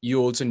mentioned,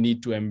 you also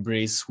need to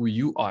embrace who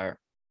you are,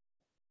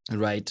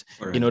 right?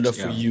 Correct. In order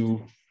for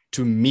you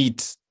to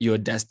meet your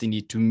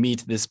destiny, to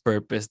meet this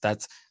purpose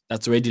that's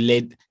already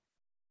laid,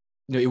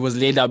 it was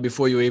laid out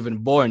before you were even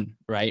born,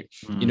 right?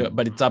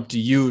 But it's up to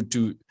you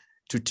to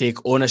take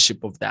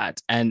ownership of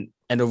that. And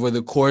over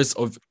the course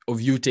of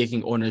you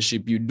taking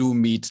ownership, you do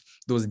meet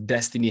those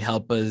destiny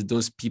helpers,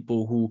 those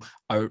people who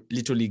are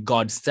literally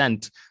God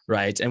sent,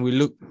 right? And we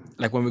look,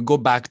 like, when we go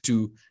back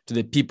to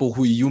the people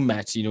who you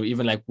met,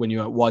 even like when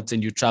you're at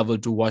Watson, you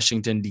traveled to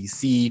Washington,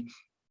 D.C.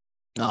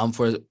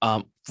 For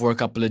a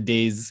couple of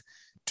days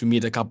to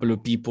meet a couple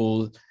of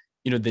people,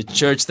 the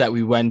church that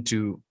we went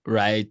to,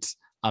 right?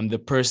 The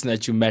person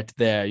that you met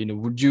there,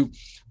 would you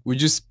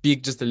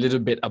speak just a little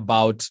bit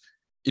about,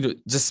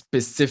 just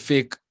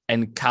specific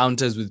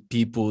encounters with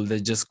people that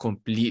just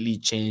completely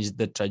changed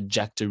the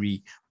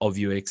trajectory of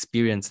your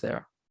experience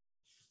there?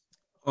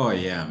 Oh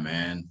yeah,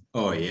 man.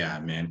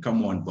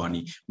 Come on,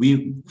 Bonnie.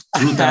 We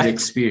through that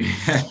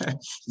experience,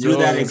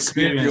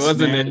 Wasn't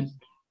man. it?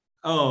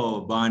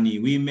 Oh, Bonnie,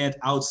 we met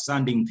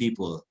outstanding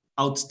people.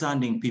 It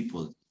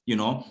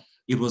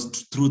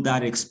was through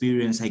that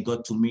experience I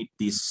got to meet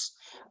this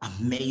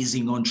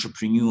amazing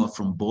entrepreneur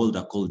from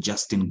Boulder called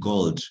Justin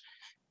Gold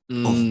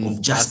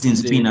of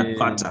Justin's Peanut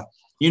Butter.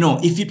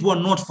 If it were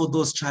not for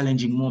those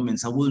challenging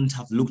moments, I wouldn't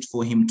have looked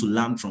for him to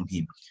learn from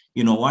him.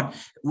 You know what?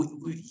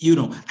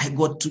 I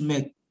got to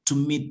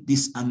meet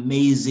this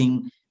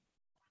amazing,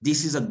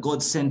 this is a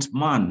God-sent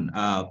man,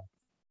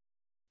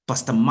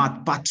 Pastor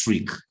Matt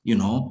Patrick.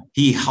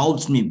 He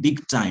helped me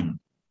big time.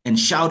 And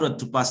shout out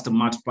to Pastor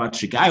Matt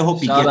Patrick. I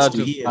hope he gets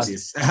to hear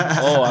this.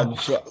 Oh, I'm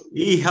sure.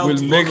 He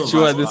helped we'll make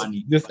sure us,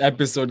 this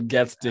episode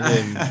gets to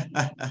him.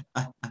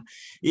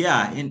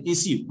 Yeah, and you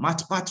see,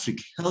 Matt Patrick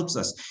helps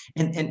us.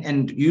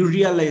 And you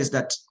realize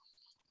that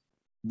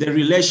the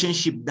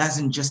relationship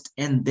doesn't just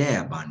end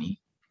there, Barney.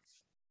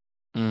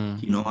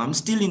 I'm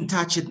still in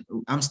touch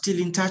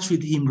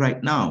with him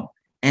right now.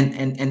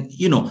 And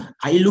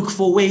I look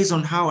for ways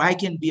on how I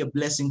can be a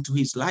blessing to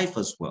his life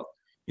as well.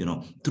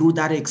 Through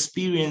that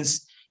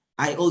experience,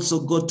 I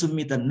also got to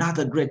meet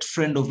another great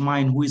friend of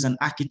mine who is an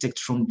architect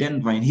from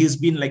Denver, and he's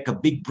been like a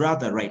big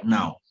brother right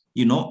now.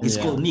 He's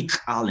called Nick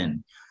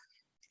Allen.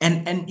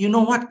 And you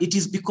know what? It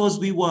is because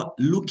we were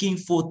looking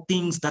for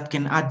things that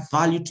can add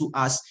value to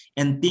us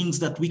and things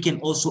that we can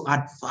also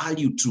add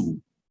value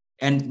to.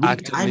 And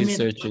actively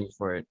searching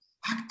for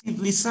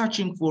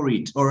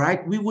it. All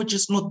right. We were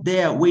just not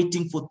there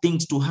waiting for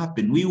things to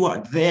happen. We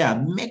were there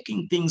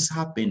making things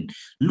happen,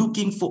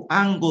 looking for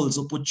angles,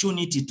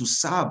 opportunity to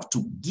serve,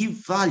 to give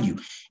value.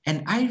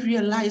 And I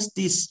realized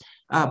this,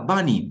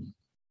 Bunny,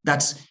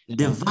 that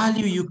the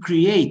value you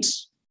create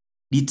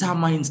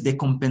determines the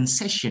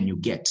compensation you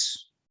get.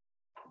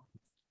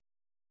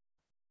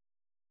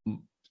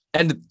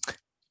 And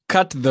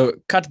cut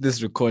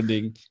this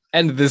recording,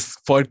 end this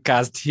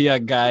podcast here,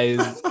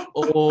 guys.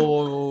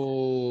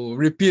 Oh,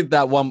 repeat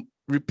that.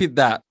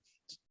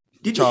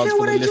 Did Charles, you hear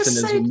what for the I just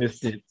listeners said? who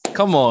missed it.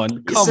 Come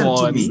on. Listen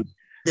to me.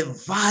 The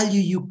value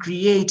you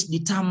create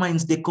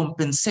determines the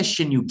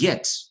compensation you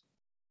get.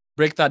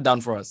 Break that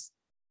down for us.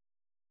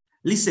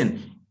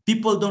 Listen,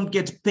 people don't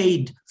get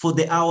paid for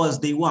the hours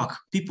they work.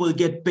 People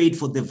get paid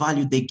for the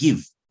value they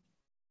give.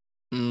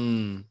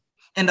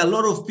 And a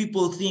lot of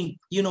people think,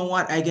 you know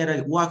what, I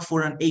gotta work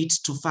for an 8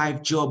 to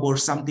 5 job or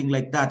something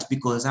like that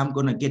because I'm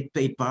gonna get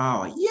paid per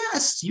hour.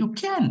 Yes, you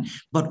can,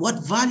 but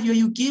what value are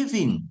you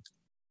giving?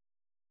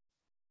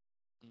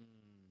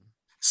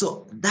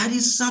 So that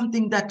is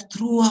something that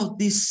throughout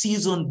this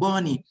season,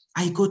 Bonnie,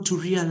 I got to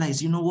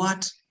realize, you know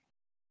what?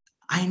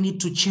 I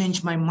need to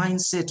change my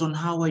mindset on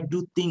how I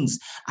do things.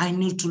 I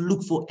need to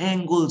look for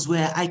angles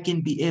where I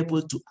can be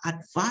able to add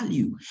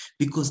value,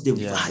 because the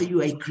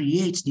value I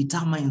create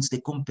determines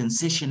the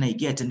compensation I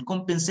get. And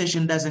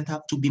compensation doesn't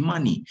have to be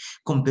money.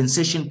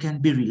 Compensation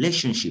can be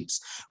relationships.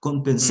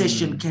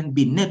 Compensation can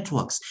be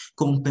networks.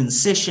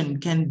 Compensation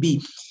can be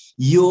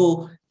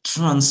your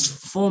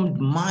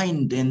transformed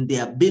mind and the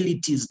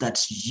abilities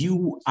that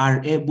you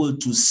are able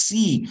to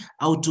see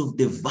out of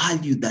the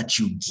value that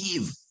you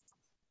give.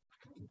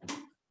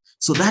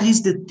 So that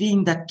is the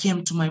thing that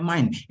came to my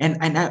mind.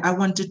 And I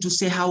wanted to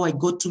say how I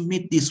got to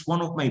meet this, one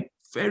of my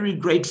very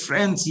great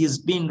friends he has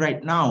been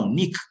right now,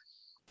 Nick,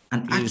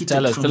 an architect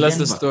from Denver. Tell us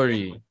the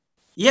story.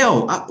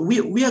 Yeah,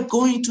 we are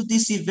going to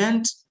this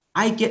event.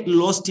 I get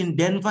lost in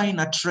Denver in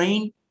a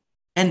train,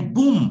 and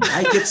boom,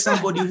 I get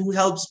somebody who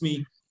helps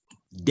me.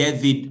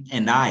 David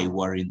and I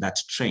were in that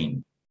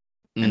train,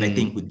 and I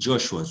think with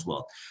Joshua as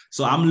well.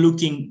 So I'm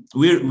looking,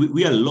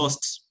 we are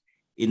lost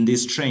in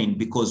this train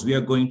because we are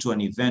going to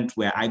an event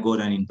where I got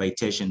an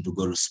invitation to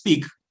go to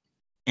speak,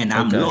 and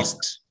I'm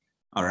lost.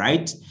 All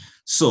right.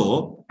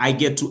 So I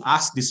get to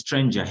ask the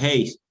stranger,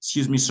 hey,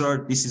 excuse me,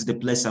 sir, this is the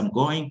place I'm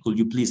going. Could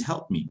you please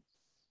help me?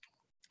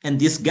 And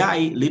this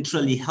guy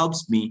literally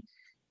helps me.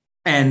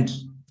 And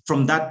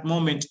from that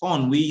moment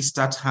on, we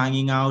start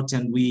hanging out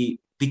and we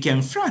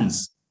became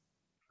friends.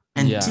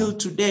 And till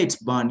to date,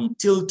 Barney,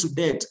 till to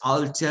date,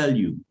 I'll tell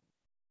you,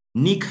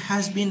 Nick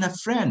has been a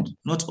friend,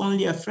 not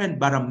only a friend,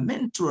 but a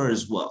mentor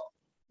as well.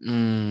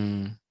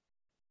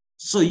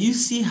 So you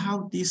see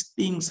how these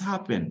things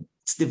happen.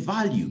 It's the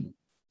value.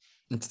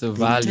 It's the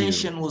value.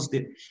 Intention was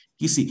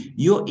you see,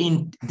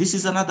 this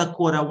is another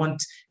quote I want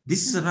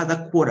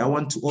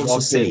to also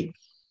say.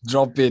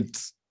 Drop it.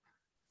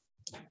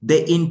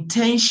 The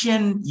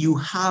intention you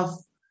have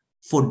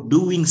for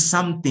doing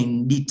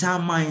something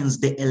determines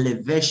the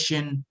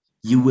elevation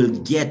you will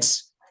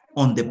get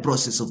on the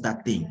process of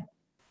that thing.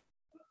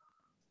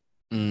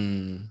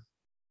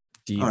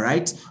 Deep. All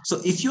right. So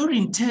if your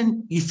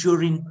intention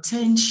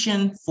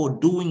for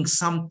doing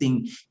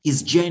something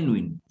is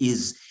genuine,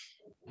 is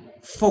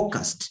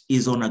focused,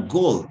 is on a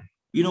goal,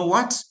 you know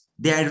what?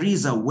 There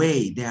is a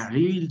way.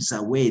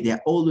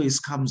 There always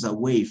comes a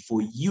way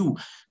for you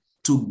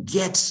to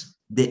get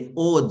the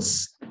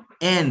odds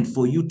and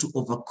for you to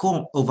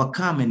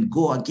overcome and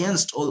go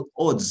against all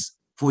odds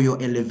for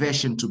your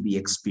elevation to be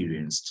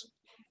experienced.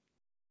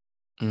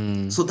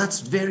 So that's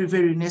very,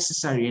 very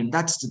necessary. And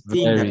that's the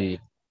thing that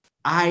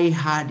I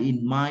had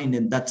in mind.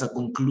 And that's a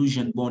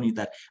conclusion, Bonnie,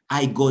 that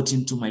I got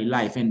into my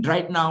life. And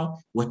right now,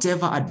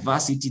 whatever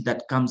adversity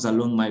that comes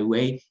along my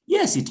way,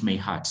 yes, it may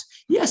hurt.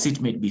 Yes, it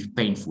may be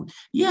painful.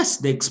 Yes,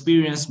 the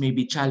experience may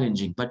be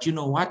challenging. But you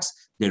know what?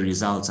 The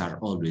results are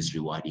always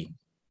rewarding.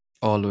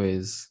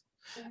 Always.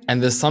 And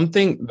there's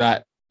something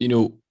that,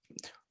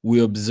 we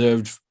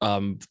observed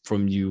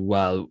from you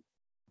while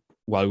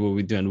we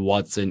were doing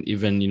Watson,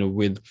 even,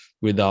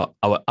 with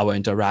our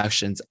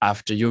interactions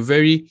after. You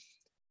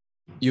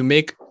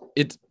make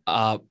it,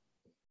 like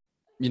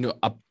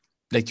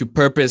you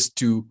purpose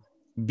to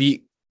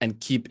be and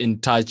keep in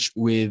touch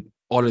with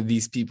all of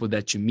these people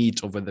that you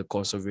meet over the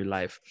course of your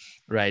life,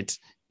 right?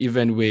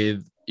 Even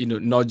with,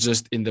 not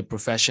just in the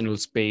professional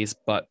space,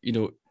 but,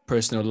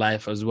 personal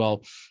life as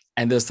well.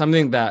 And there's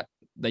something that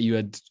you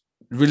had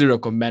really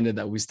recommended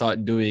that we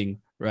start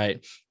doing,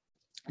 right?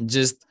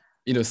 Just,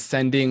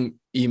 sending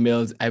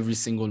emails every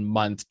single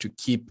month to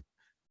keep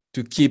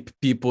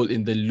people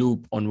in the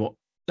loop on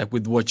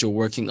with what you're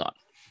working on,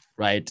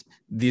 right?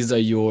 These are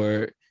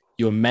your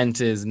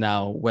mentors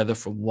now, whether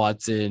from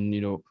Watson,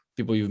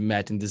 people you've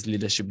met in this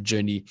leadership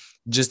journey.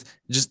 Just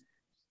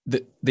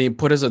the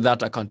importance of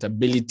that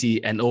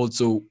accountability, and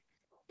also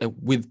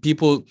with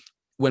people,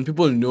 when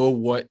people know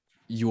what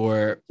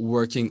you're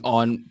working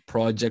on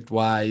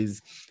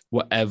project-wise,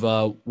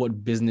 whatever,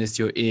 what business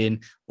you're in,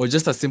 or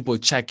just a simple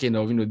check-in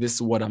of, this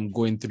is what I'm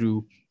going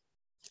through,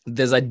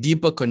 there's a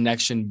deeper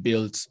connection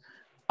built,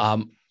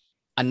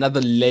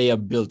 another layer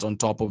built on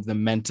top of the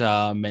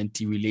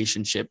mentor-mentee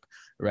relationship,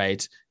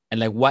 right?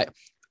 And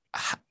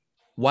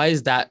why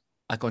is that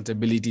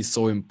accountability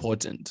so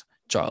important,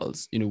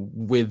 Charles,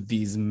 with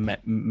these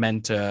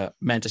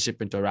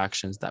mentorship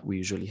interactions that we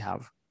usually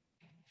have?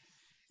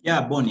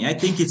 Yeah, Bonnie, I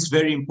think it's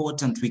very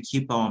important we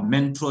keep our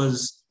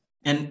mentors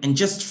and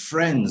just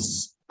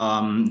friends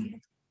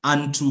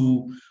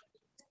unto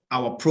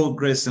our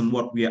progress and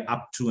what we are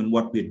up to and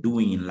what we're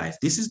doing in life.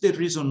 This is the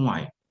reason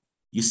why.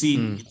 You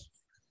see,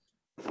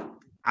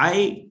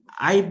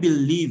 I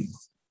believe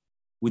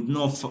with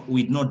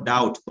no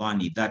doubt,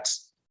 Bonnie, that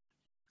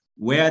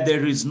where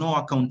there is no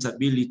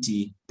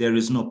accountability, there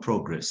is no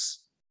progress.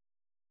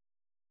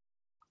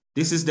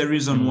 This is the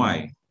reason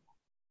why.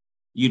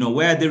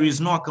 Where there is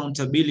no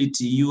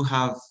accountability, you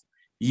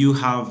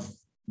have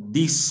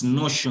this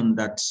notion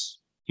that,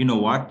 you know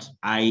what,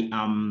 I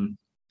am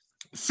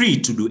free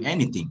to do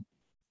anything,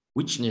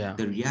 which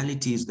the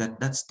reality is that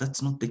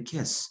that's not the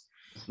case.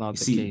 Not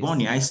the case.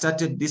 Bonnie, I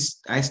started this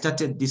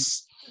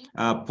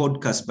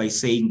podcast by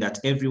saying that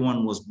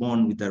everyone was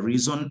born with a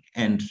reason,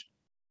 and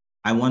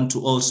I want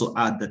to also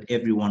add that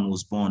everyone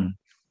was born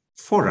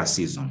for a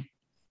season.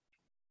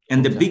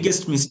 And the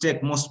biggest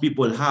mistake most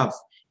people have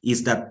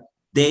is that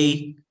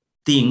they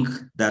think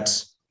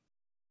that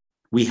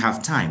we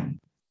have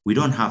time. We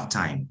don't have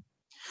time.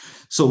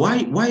 So why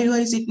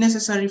is it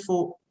necessary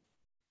for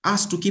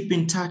us to keep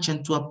in touch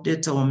and to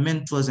update our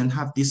mentors and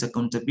have this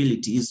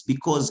accountability? Is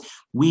because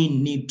we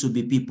need to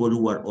be people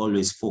who are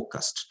always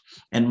focused.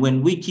 And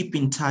when we keep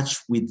in touch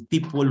with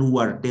people who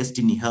are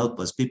destiny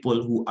helpers,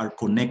 people who are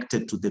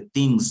connected to the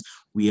things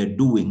we are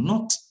doing,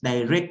 not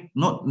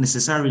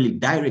necessarily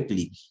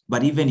directly,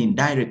 but even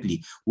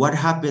indirectly, what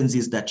happens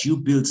is that you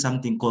build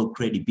something called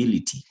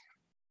credibility.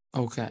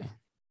 Okay.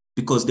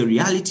 Because the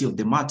reality of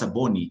the matter,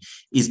 Bonnie,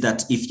 is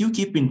that if you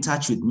keep in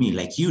touch with me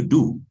like you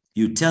do,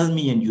 you tell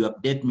me and you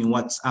update me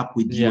what's up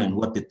with you and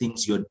what the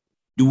things you're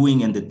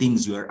doing and the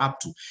things you're up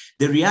to.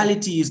 The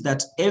reality is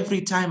that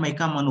every time I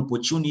come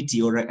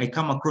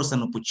across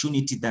an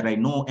opportunity that I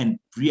know and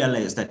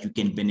realize that you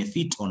can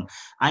benefit on,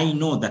 I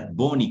know that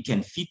Bonnie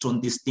can fit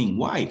on this thing.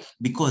 Why?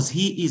 Because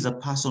he is a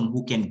person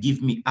who can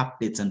give me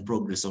updates and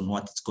progress on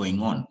what's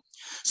going on.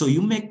 So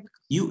you make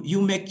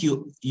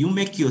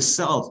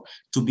yourself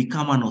to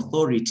become an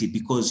authority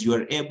because you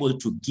are able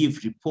to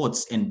give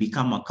reports and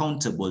become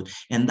accountable.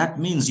 And that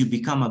means you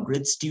become a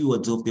great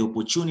steward of the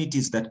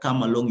opportunities that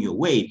come along your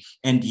way.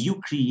 And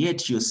you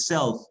create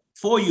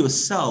for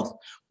yourself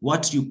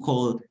what you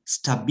call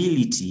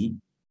stability.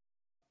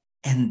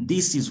 And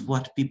this is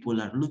what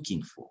people are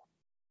looking for.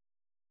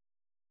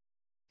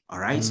 All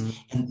right.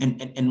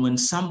 And when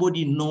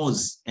somebody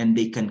knows and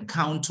they can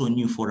count on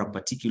you for a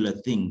particular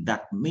thing,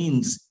 that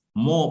means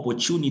more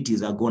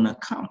opportunities are going to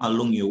come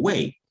along your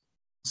way.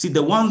 See,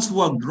 the ones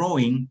who are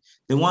growing,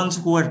 the ones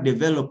who are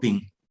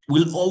developing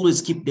will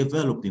always keep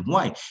developing.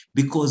 Why?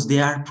 Because they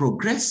are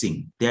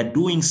progressing. They are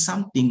doing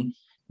something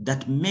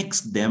that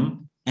makes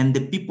them and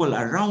the people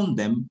around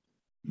them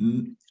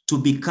to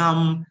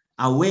become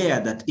aware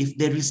that if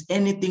there is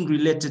anything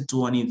related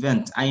to an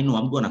event, I know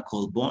I'm going to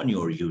call Bonnie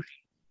or Yuri.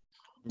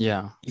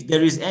 Yeah. If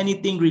there is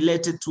anything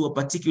related to a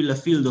particular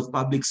field of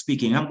public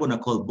speaking, I'm going to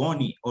call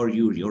Bonnie or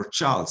Yuri or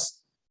Charles.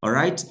 All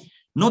right.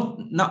 Now,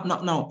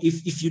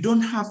 if you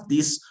don't have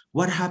this,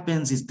 what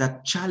happens is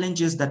that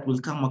challenges that will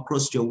come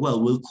across your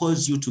well will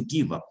cause you to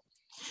give up.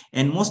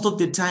 And most of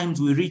the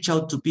times we reach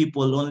out to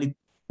people only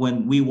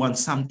when we want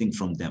something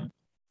from them.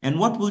 And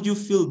what would you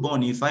feel,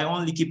 Bonnie, if I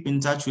only keep in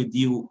touch with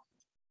you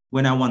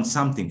when I want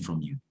something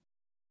from you?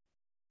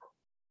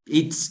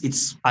 It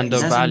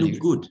doesn't look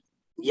good.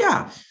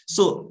 Yeah.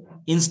 So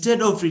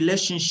instead of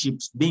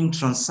relationships being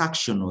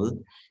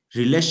transactional,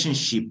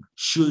 relationship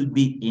should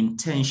be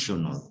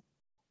intentional.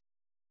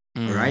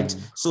 All right.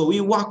 So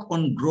we work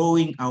on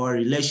growing our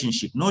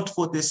relationship, not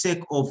for the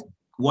sake of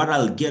what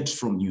I'll get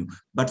from you,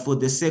 but for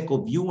the sake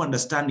of you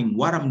understanding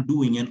what I'm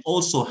doing and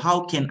also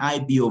how can I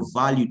be of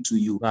value to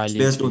you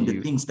based on the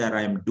things that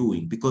I am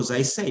doing. Because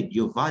I said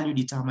your value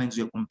determines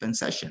your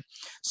compensation.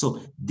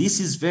 So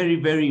this is very,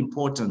 very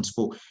important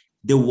for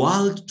the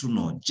world to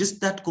know,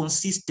 just that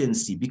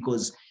consistency,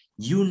 because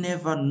you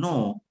never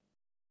know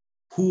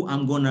who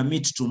I'm going to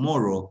meet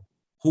tomorrow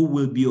who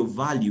will be of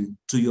value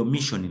to your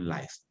mission in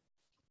life.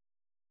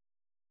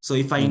 So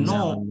if I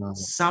know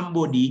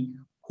somebody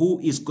who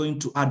is going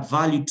to add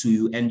value to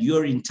you and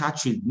you're in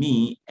touch with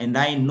me and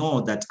I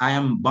know that I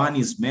am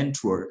Barney's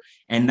mentor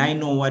and I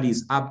know what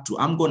he's up to,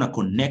 I'm going to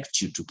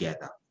connect you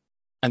together.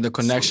 And the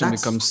connection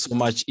becomes so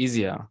much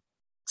easier.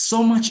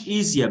 So much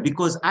easier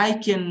because I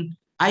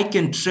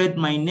can trade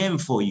my name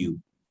for you.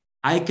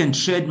 I can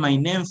trade my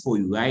name for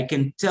you. I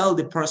can tell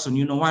the person,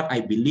 you know what,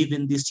 I believe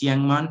in this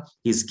young man.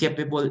 He's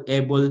capable,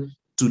 able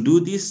to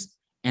do this.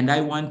 And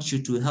I want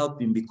you to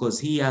help him because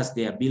he has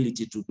the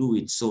ability to do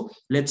it. So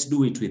let's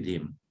do it with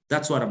him.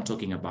 That's what I'm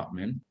talking about,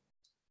 man.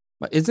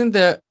 But isn't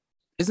there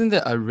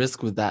a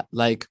risk with that?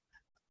 Like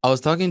I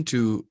was talking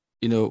to,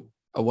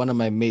 one of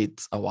my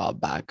mates a while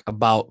back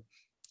about,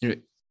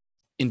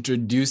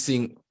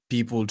 introducing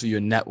people to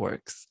your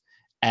networks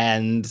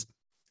and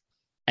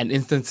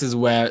instances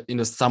where,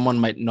 someone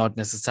might not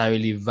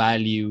necessarily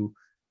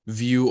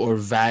view or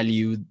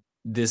value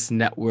this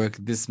network,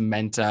 this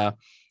mentor,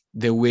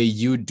 the way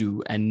you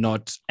do, and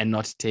not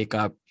take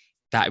up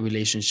that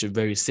relationship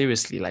very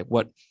seriously. Like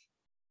what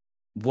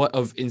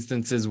of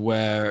instances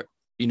where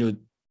you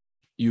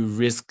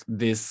risk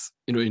this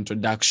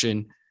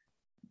introduction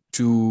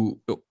to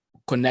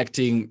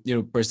connecting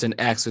person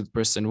X with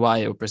person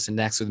Y or person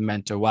X with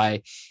mentor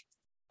Y,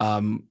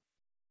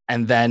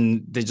 and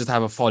then they just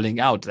have a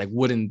falling out? Like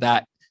wouldn't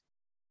that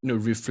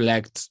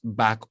reflect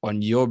back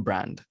on your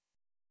brand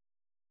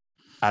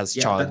as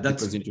Charles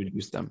because you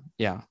introduced them?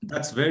 Yeah,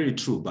 that's very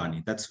true,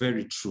 Barney. That's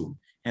very true.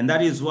 And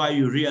that is why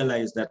you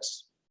realize that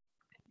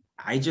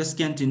I just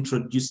can't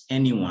introduce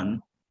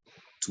anyone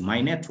to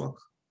my network.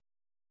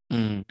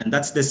 And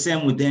that's the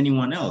same with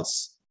anyone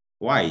else.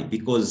 Why?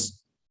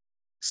 Because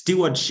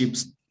stewardship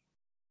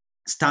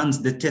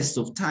stands the test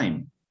of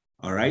time.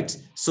 All right.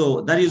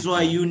 So that is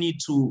why you need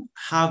to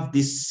have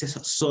this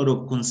sort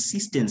of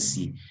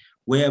consistency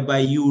whereby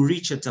you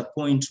reach at a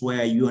point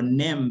where your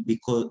name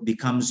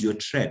becomes your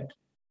trade.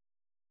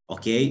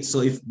 Okay.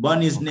 So if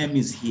Bonnie's name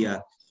is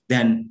here,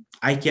 then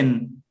I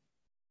can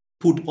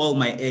put all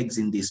my eggs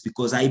in this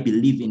because I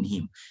believe in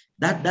him.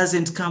 That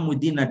doesn't come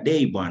within a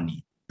day,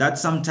 Bonnie. That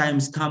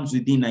sometimes comes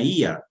within a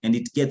year and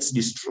it gets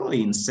destroyed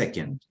in a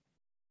second.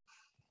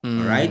 All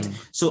right.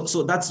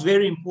 So that's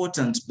very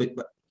important, but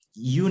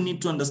you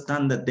need to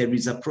understand that there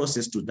is a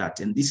process to that.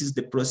 And this is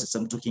the process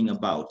I'm talking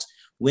about,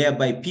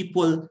 whereby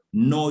people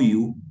know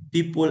you,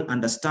 people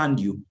understand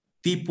you,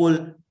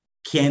 people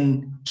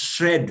can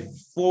trade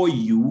for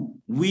you,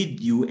 with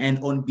you,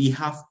 and on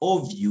behalf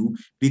of you,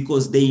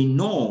 because they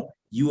know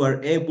you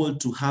are able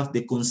to have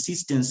the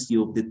consistency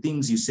of the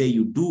things you say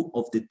you do,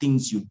 of the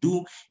things you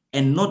do,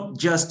 and not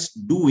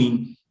just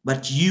doing,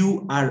 but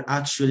you are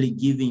actually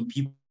giving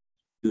people,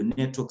 your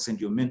networks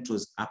and your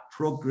mentors, a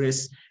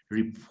progress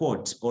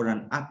report or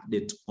an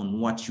update on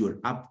what you're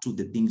up to,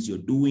 the things you're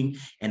doing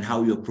and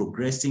how you're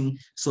progressing,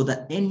 so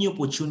that any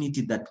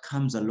opportunity that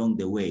comes along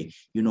the way,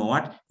 you know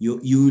what,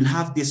 you will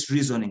have this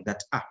reasoning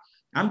that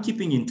I'm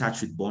keeping in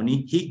touch with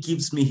Bonnie. He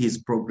gives me his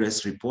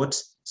progress report.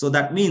 So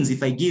that means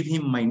if I give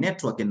him my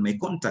network and my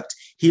contact,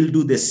 he'll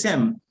do the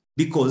same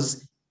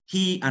because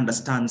he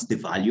understands the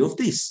value of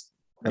this.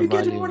 Are you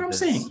getting what I'm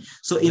saying?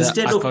 So The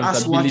instead of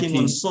us working on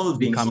accountability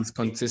solving, becomes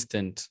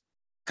consistent.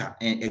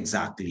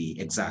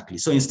 Exactly.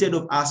 So instead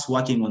of us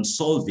working on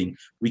solving,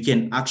 we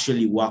can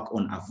actually work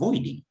on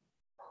avoiding.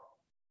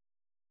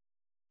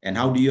 And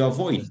how do you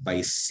avoid? By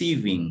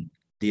sieving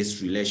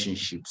these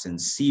relationships and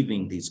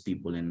sieving these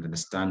people and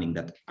understanding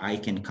that I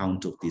can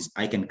count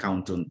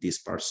on this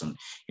person.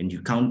 And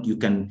you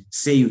can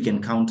say you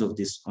can count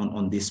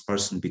on this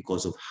person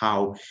because of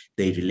how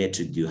they relate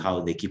with you,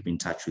 how they keep in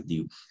touch with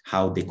you,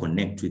 how they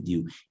connect with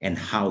you, and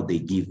how they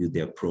give you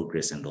their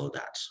progress and all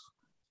that.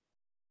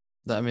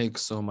 That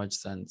makes so much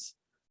sense.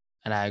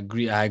 And I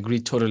agree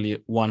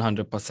totally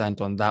 100%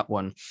 on that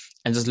one.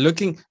 And just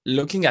looking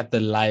at the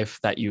life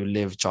that you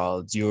live,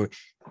 Charles, you're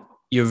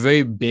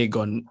very big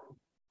on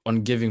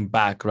giving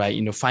back, right?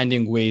 You know,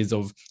 finding ways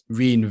of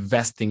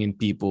reinvesting in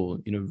people,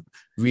 you know,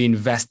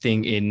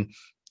 reinvesting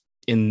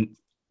in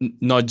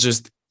not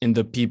just in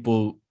the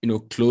people, you know,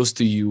 close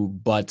to you,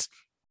 but,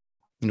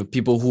 you know,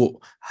 people who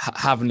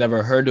have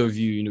never heard of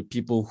you, you know,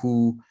 people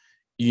who,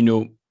 you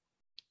know,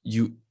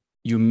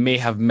 you may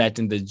have met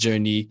in the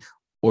journey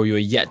or you're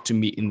yet to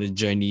meet in the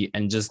journey,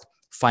 and just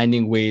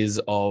finding ways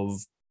of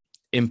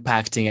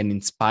impacting and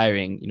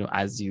inspiring, you know,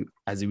 as you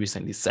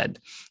recently said.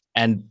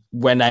 And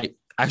when I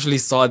actually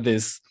saw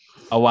this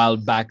a while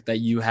back that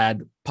you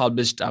had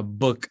published a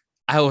book,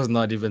 I was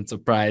not even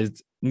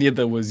surprised.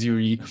 Neither was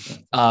Yuri,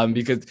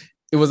 because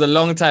it was a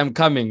long time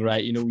coming,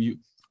 right? You know,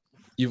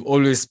 you've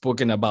always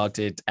spoken about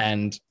it,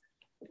 and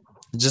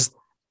just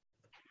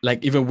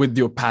like even with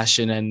your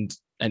passion and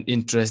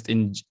interest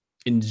in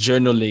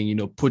journaling, you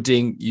know,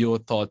 putting your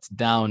thoughts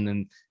down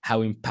and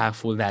how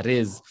impactful that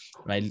is,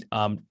 right?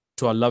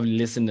 To our lovely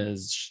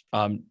listeners,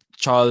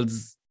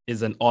 Charles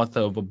is an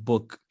author of a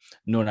book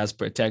known as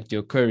Protect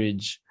Your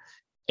Courage,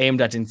 aimed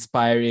at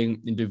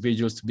inspiring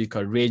individuals to be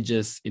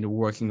courageous in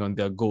working on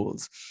their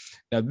goals.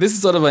 Now, this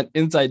is sort of an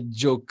inside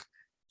joke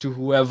to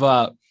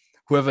whoever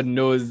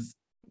knows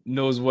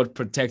what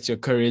Protect Your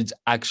Courage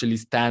actually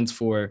stands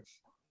for,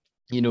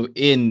 you know,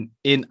 in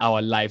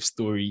our life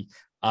story.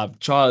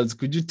 Charles,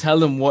 could you tell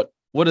them what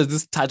does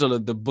this title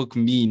of the book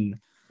mean?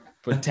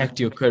 Protect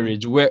Your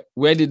Courage.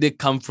 Where did it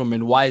come from,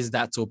 and why is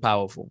that so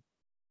powerful?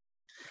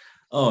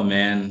 Oh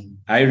man,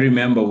 I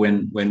remember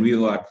when we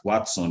were at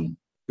Watson,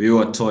 we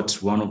were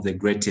taught one of the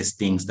greatest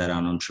things that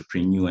an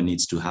entrepreneur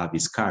needs to have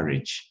is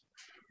courage.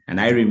 And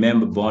I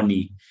remember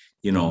Bonnie,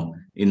 you know,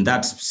 in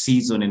that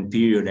season and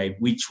period,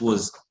 which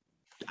was,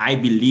 I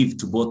believe,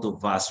 to both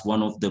of us,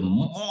 one of the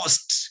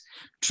most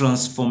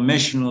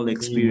transformational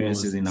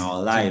experiences in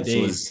our lives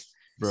was,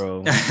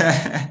 bro.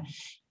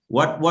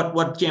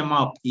 what came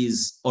out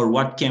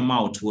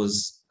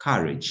was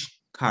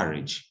courage.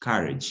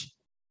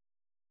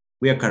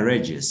 We are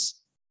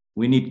courageous.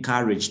 We need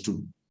courage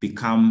to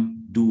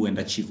become, do, and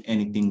achieve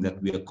anything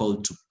that we are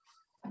called to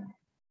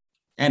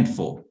and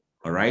for.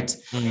 All right.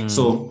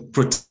 So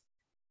protect,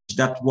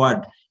 that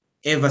word,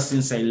 ever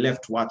since I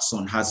left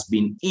Watson, has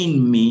been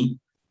in me,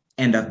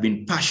 and I've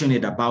been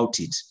passionate about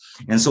it.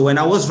 And so when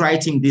I was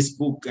writing this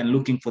book and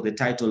looking for the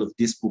title of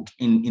this book,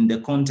 in the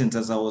content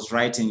as I was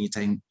writing it,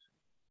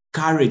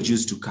 courage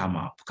used to come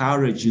up.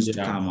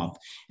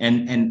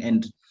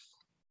 And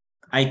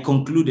I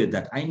concluded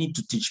that I need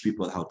to teach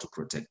people how to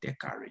protect their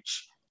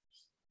courage,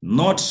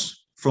 not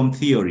from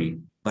theory,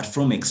 but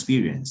from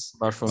experience.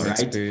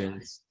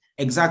 Experience.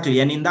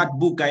 Exactly. And in that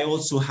book, I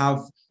also have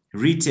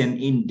written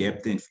in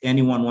depth. If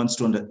anyone wants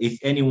to, if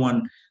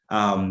anyone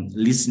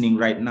listening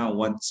right now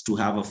wants to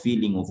have a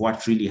feeling of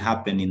what really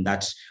happened in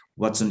that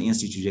Watson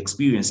Institute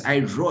experience, I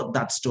wrote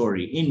that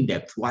story in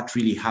depth, what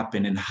really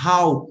happened and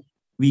how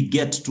we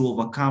get to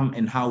overcome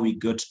and how we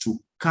get to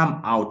come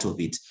out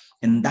of it.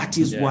 And that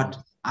is what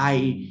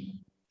I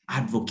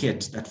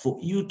advocate, that for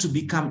you to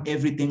become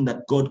everything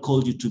that God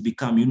called you to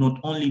become, you not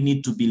only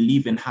need to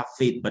believe and have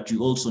faith, but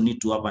you also need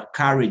to have a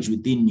courage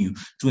within you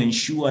to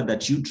ensure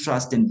that you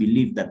trust and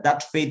believe that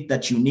that faith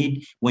that you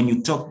need, when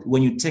you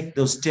take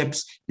those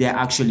steps, they're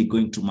actually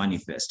going to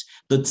manifest.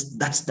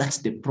 That's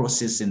the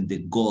process and the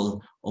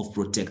goal of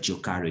Protect Your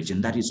Courage.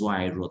 And that is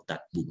why I wrote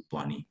that book,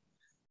 Bonnie.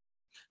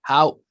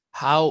 How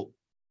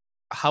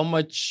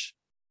much,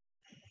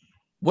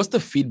 what's the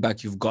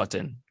feedback you've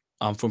gotten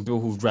from people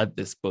who've read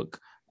this book?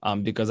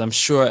 Because I'm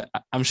sure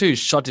you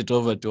shot it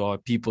over to our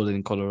people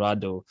in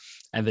Colorado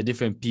and the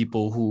different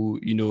people who,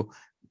 you know,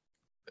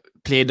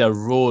 played an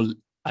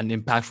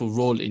impactful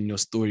role in your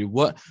story.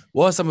 What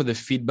are some of the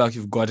feedback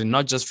you've gotten,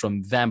 not just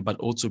from them, but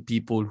also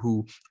people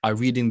who are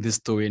reading this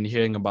story and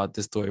hearing about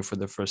this story for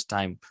the first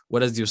time?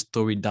 What has your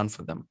story done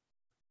for them?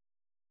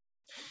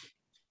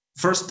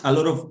 First, a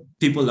lot of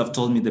people have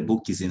told me the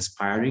book is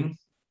inspiring,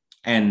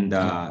 and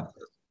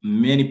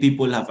many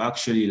people have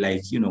actually,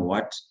 like, you know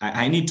what,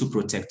 I need to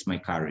protect my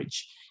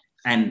courage.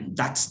 And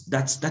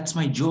that's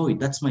my joy.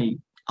 That's my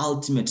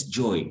ultimate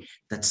joy,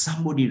 that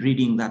somebody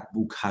reading that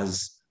book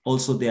has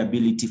also the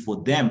ability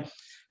for them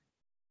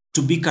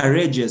to be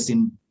courageous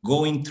in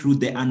going through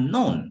the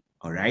unknown,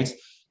 all right?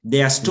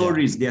 Their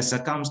stories, their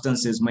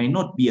circumstances might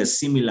not be as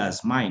similar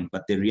as mine,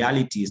 but the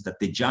reality is that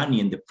the journey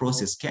and the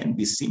process can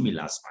be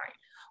similar as mine,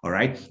 all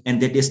right?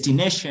 And the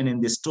destination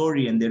and the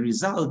story and the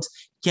result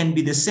can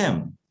be the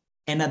same.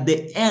 And at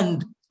the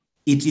end,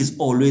 it is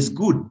always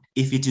good.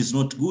 If it is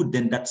not good,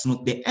 then that's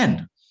not the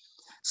end.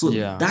 So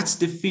that's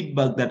the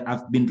feedback that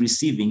I've been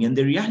receiving. And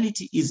the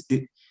reality is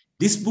that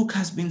this book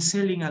has been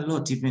selling a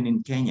lot, even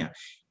in Kenya.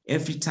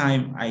 Every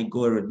time I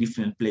go to a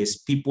different place,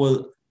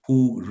 people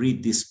who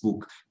read this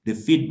book, the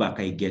feedback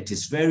I get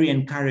is very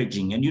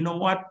encouraging. And you know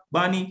what,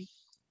 Barney?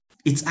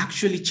 It's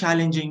actually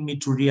challenging me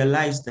to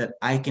realize that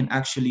I can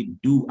actually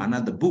do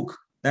another book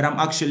that I'm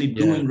actually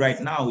doing right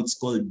now. It's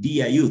called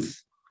Dear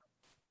Youth,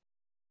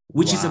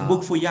 which is a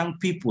book for young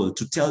people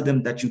to tell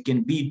them that you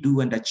can be, do,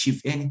 and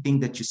achieve anything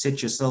that you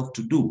set yourself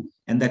to do,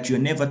 and that you're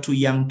never too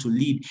young to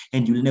lead,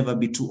 and you'll never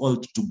be too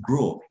old to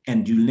grow,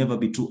 and you'll never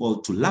be too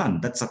old to learn.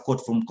 That's a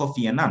quote from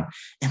Kofi Annan.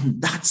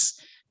 And that's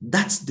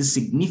the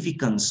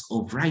significance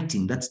of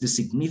writing. That's the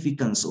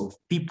significance of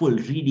people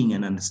reading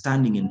and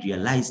understanding and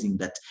realizing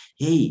that,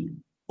 hey,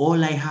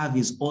 all I have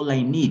is all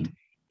I need,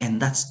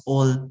 and that's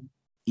all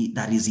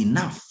that is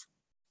enough.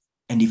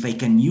 And if I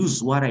can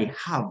use what I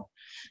have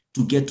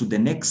to get to the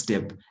next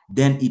step,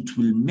 then it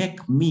will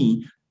make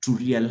me to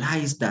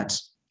realize that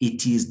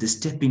it is the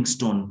stepping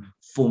stone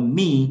for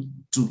me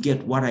to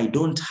get what I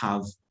don't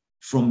have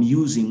from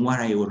using what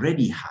I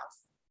already have.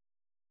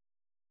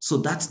 So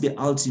that's the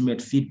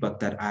ultimate feedback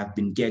that I've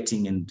been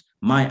getting, and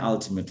my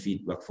ultimate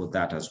feedback for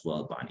that as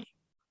well, Barney.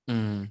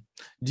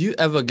 Do you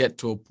ever get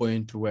to a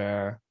point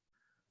where,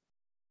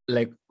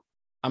 like,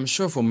 I'm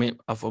sure for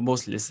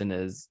most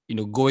listeners,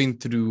 going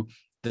through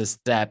the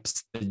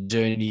steps, the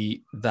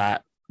journey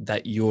that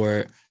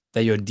you're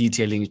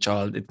detailing,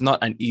 Charles, it's not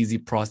an easy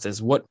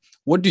process. What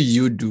do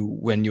you do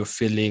when you're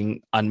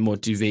feeling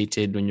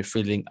unmotivated, when you're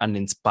feeling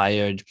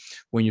uninspired,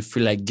 when you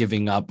feel like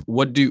giving up?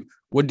 What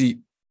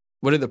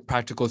are the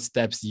practical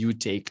steps you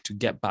take to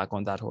get back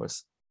on that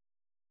horse?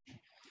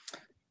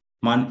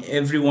 Man,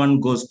 everyone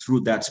goes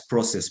through that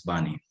process,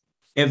 Barney.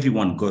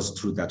 Everyone goes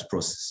through that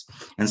process.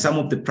 And some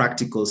of the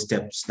practical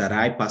steps that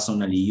I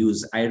personally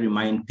use, I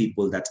remind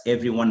people that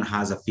everyone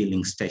has a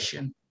filling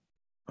station.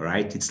 All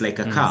right. It's like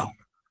a car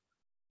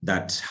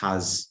that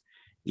has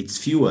its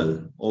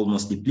fuel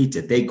almost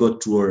depleted. They go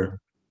to a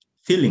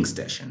filling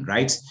station,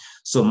 right?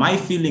 So my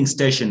filling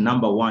station,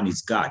 number one,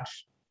 is God.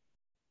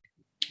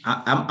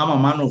 I'm a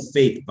man of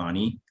faith,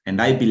 Barney,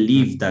 and I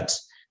believe that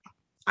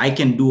I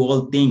can do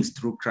all things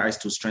through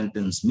Christ who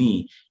strengthens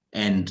me.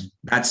 And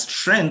that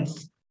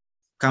strength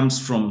comes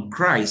from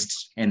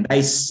Christ, and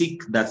I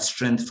seek that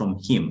strength from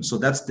him. So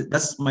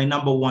that's my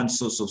number one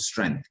source of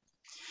strength.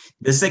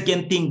 The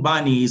second thing,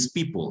 Barney, is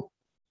people.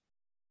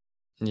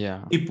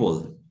 Yeah.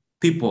 People.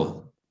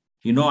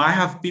 I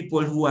have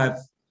people who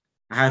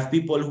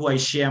I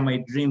share my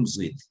dreams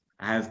with.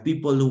 I have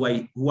people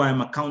who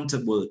I'm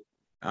accountable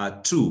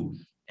to.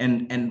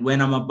 And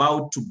when I'm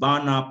about to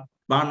burn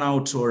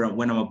out, or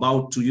when I'm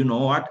about to, you know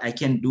what, I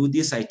can do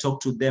this, I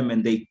talk to them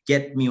and they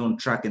get me on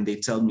track and they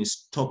tell me,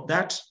 stop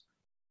that.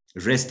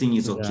 Resting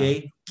is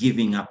okay.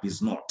 Giving up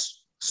is not.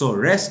 So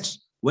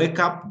rest, wake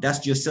up,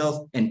 dust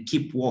yourself, and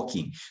keep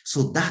walking.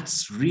 So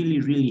that's really,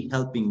 really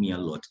helping me a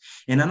lot.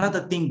 And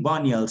another thing,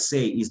 Barney, I'll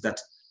say is that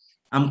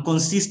I'm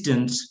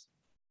consistent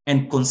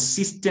and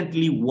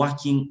consistently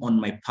working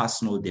on my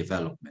personal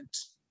development.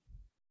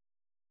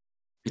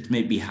 It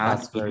may be hard,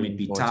 it may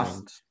be tough,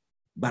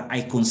 but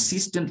I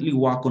consistently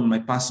work on my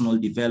personal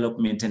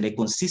development, and I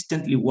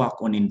consistently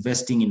work on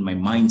investing in my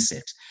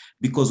mindset,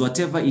 because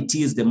whatever it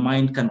is the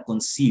mind can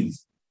conceive,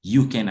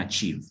 you can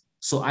achieve.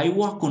 So I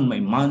work on my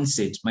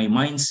mindset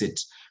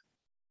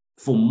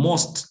for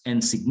most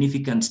and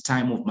significant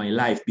time of my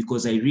life,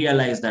 because I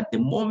realize that the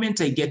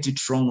moment I get it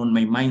wrong on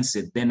my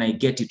mindset, then I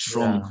get it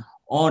wrong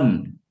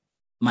on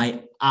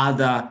my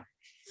other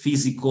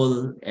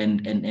physical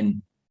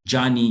and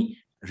journey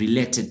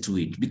related to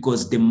it,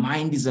 because the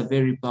mind is a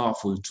very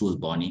powerful tool,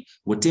 Bonnie.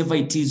 Whatever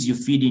it is you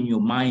feed in your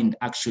mind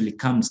actually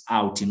comes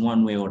out in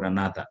one way or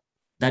another.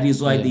 That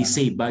is why they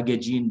say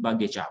baggage in,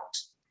 baggage out.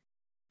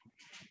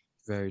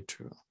 Very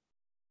true.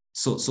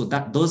 So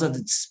those are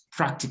the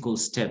practical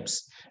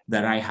steps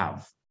that I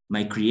have.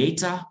 My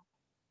creator,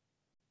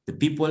 the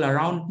people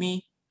around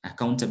me,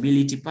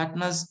 accountability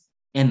partners,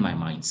 and my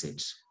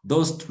mindset.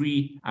 Those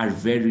three are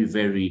very,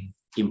 very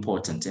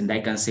important. And I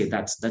can say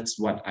that's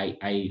what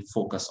I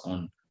focus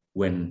on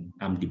when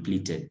I'm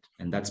depleted.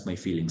 And that's my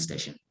filling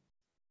station.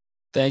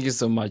 Thank you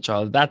so much,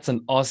 Charles. That's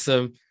an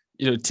awesome,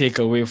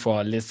 takeaway for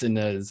our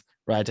listeners,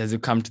 right? As you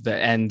come to the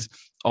end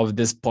of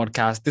this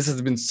podcast. This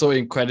has been so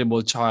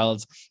incredible,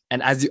 Charles.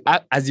 And as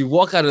you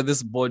walk out of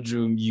this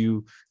boardroom,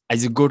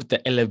 as you go to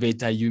the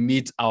elevator, you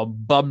meet our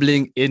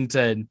bubbling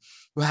intern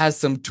who has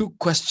some 2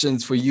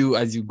 questions for you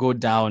as you go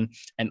down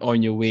and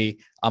on your way,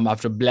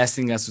 after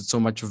blessing us with so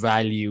much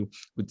value,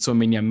 with so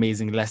many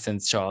amazing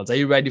lessons. Charles, are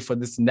you ready for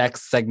this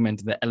next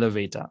segment, the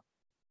elevator?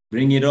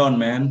 Bring it on,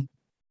 man.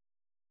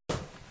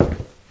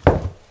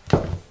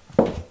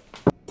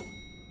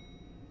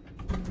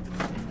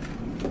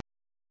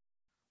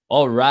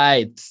 All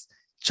right.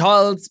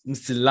 Charles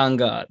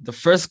Msilanga, the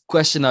first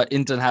question our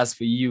intern has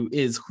for you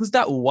is, who's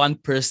that one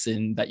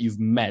person that you've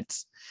met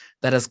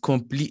that has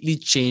completely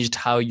changed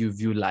how you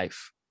view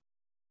life?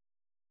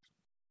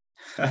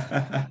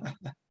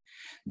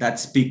 The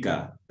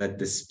speaker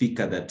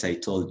that I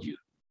told you,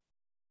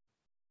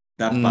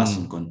 that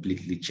person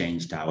completely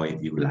changed how I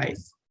view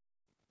life.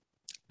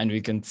 And we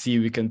can see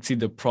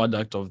the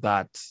product of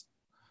that.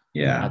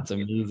 Yeah. That's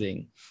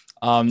amazing.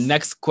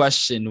 Next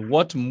question.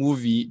 What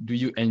movie do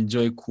you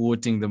enjoy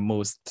quoting the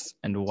most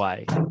and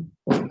why?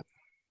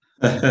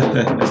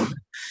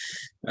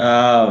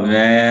 Oh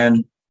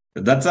man,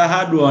 that's a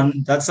hard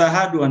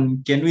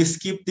one. Can we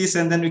skip this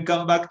and then we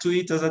come back to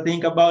it as I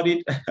think about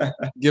it?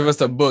 Give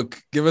us a book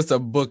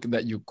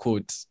that you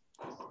quote.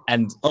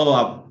 And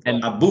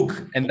a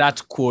book. And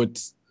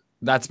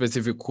that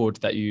specific quote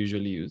that you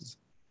usually use.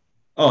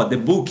 Oh, the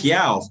book,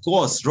 yeah, of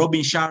course.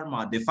 Robin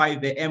Sharma, The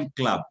 5 a.m.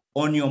 Club.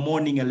 On your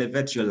morning,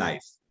 elevate your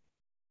life.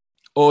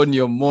 On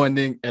your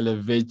morning,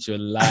 elevate your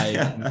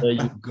life. There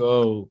you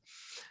go.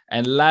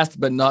 And last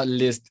but not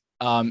least,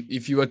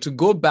 if you were to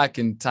go back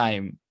in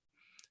time,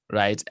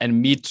 right,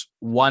 and meet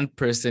one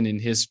person in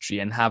history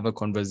and have a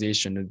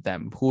conversation with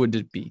them, who would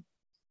it be?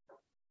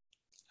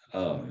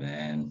 Oh,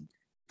 man.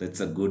 That's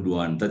a good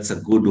one.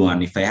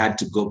 If I had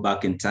to go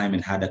back in time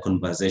and had a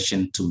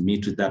conversation to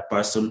meet with that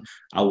person,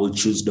 I would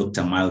choose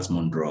Dr. Miles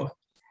Monroe.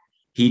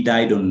 He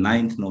died on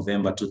 9th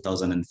November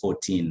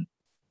 2014.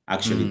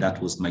 Actually, that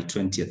was my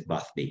 20th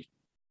birthday.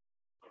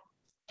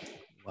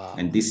 Wow.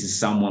 And this is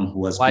someone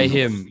who has Why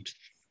him?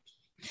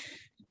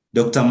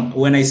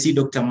 When I see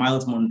Dr.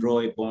 Miles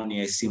Monroe,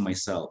 Bonnie, I see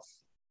myself.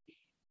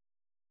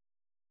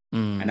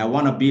 And I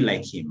want to be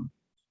like him,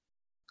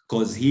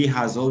 because he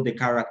has all the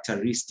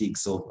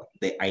characteristics of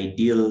the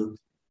ideal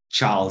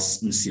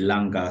Charles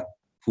Msilanga,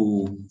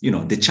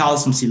 the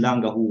Charles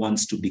Msilanga who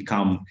wants to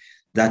become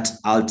that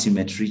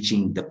ultimate,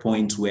 reaching the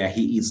point where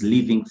he is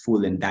living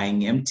full and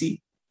dying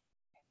empty.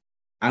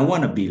 I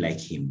want to be like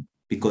him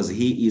because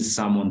he is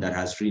someone that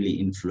has really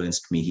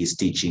influenced me, his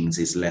teachings,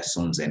 his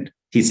lessons, and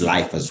his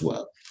life as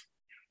well,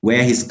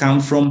 where he's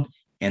come from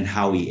and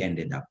how he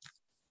ended up.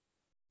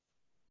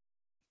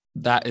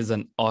 That is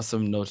an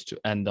awesome note to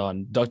end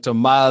on. Dr.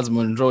 Miles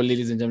Monroe,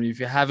 ladies and gentlemen.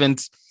 If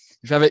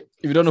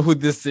you don't know who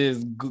this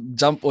is,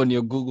 jump on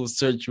your Google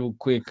search real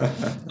quick.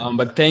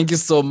 But thank you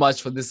so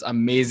much for this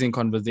amazing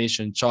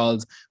conversation,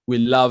 Charles. We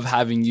love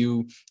having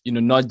you,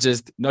 not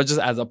just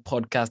as a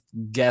podcast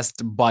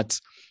guest, but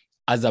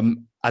as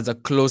a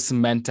close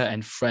mentor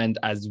and friend,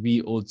 as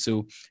we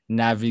also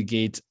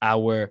navigate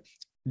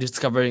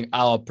discovering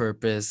our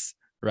purpose,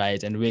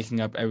 right? And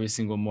waking up every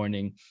single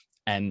morning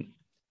and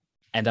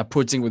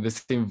approaching with the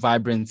same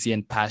vibrancy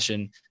and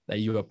passion that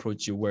you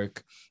approach your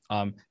work.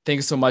 Thank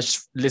you so much,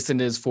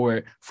 listeners,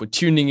 for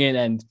tuning in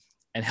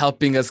and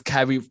helping us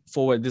carry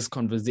forward this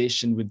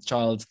conversation with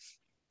Charles.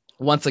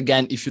 Once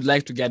again, if you'd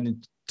like to get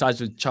in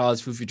touch with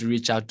Charles, feel free to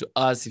reach out to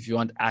us if you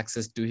want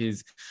access to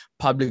his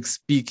public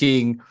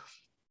speaking,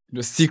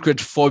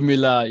 secret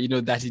formula,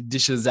 that he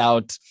dishes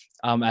out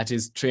at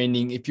his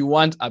training. If you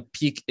want a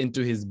peek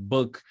into his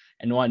book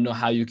and want to know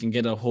how you can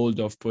get a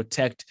hold of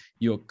Protect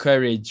Your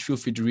Courage, feel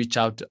free to reach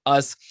out to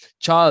us.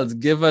 Charles,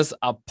 give us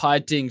a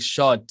parting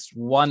shot,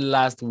 one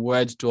last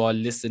word to our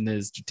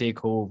listeners to take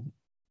home.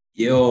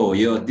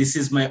 Yo, this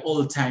is my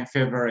all-time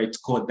favorite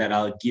quote that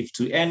I'll give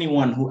to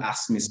anyone who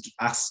asks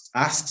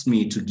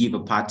me to give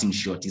a parting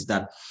shot, is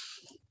that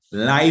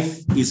life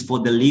is for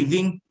the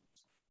living,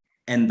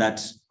 and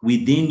that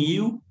within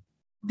you,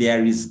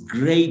 there is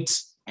great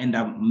and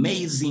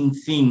amazing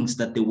things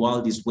that the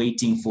world is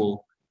waiting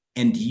for.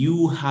 And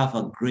you have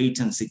a great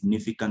and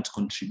significant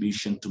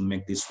contribution to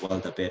make this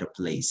world a better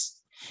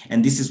place.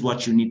 And this is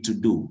what you need to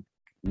do.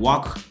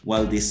 Work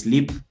while they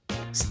sleep,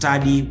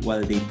 study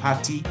while they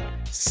party,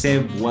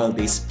 save while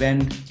they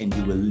spend, and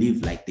you will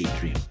live like they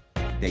dream.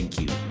 Thank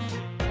you.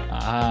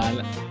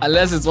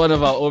 Unless it's one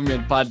of our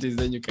Omian parties,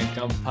 then you can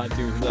come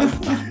party with us.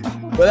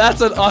 But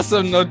that's an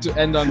awesome note to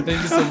end on.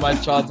 Thank you so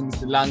much, Charles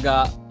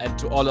Msilanga, and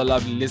to all our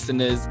lovely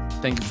listeners.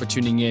 Thank you for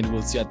tuning in.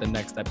 We'll see you at the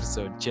next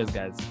episode. Cheers,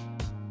 guys.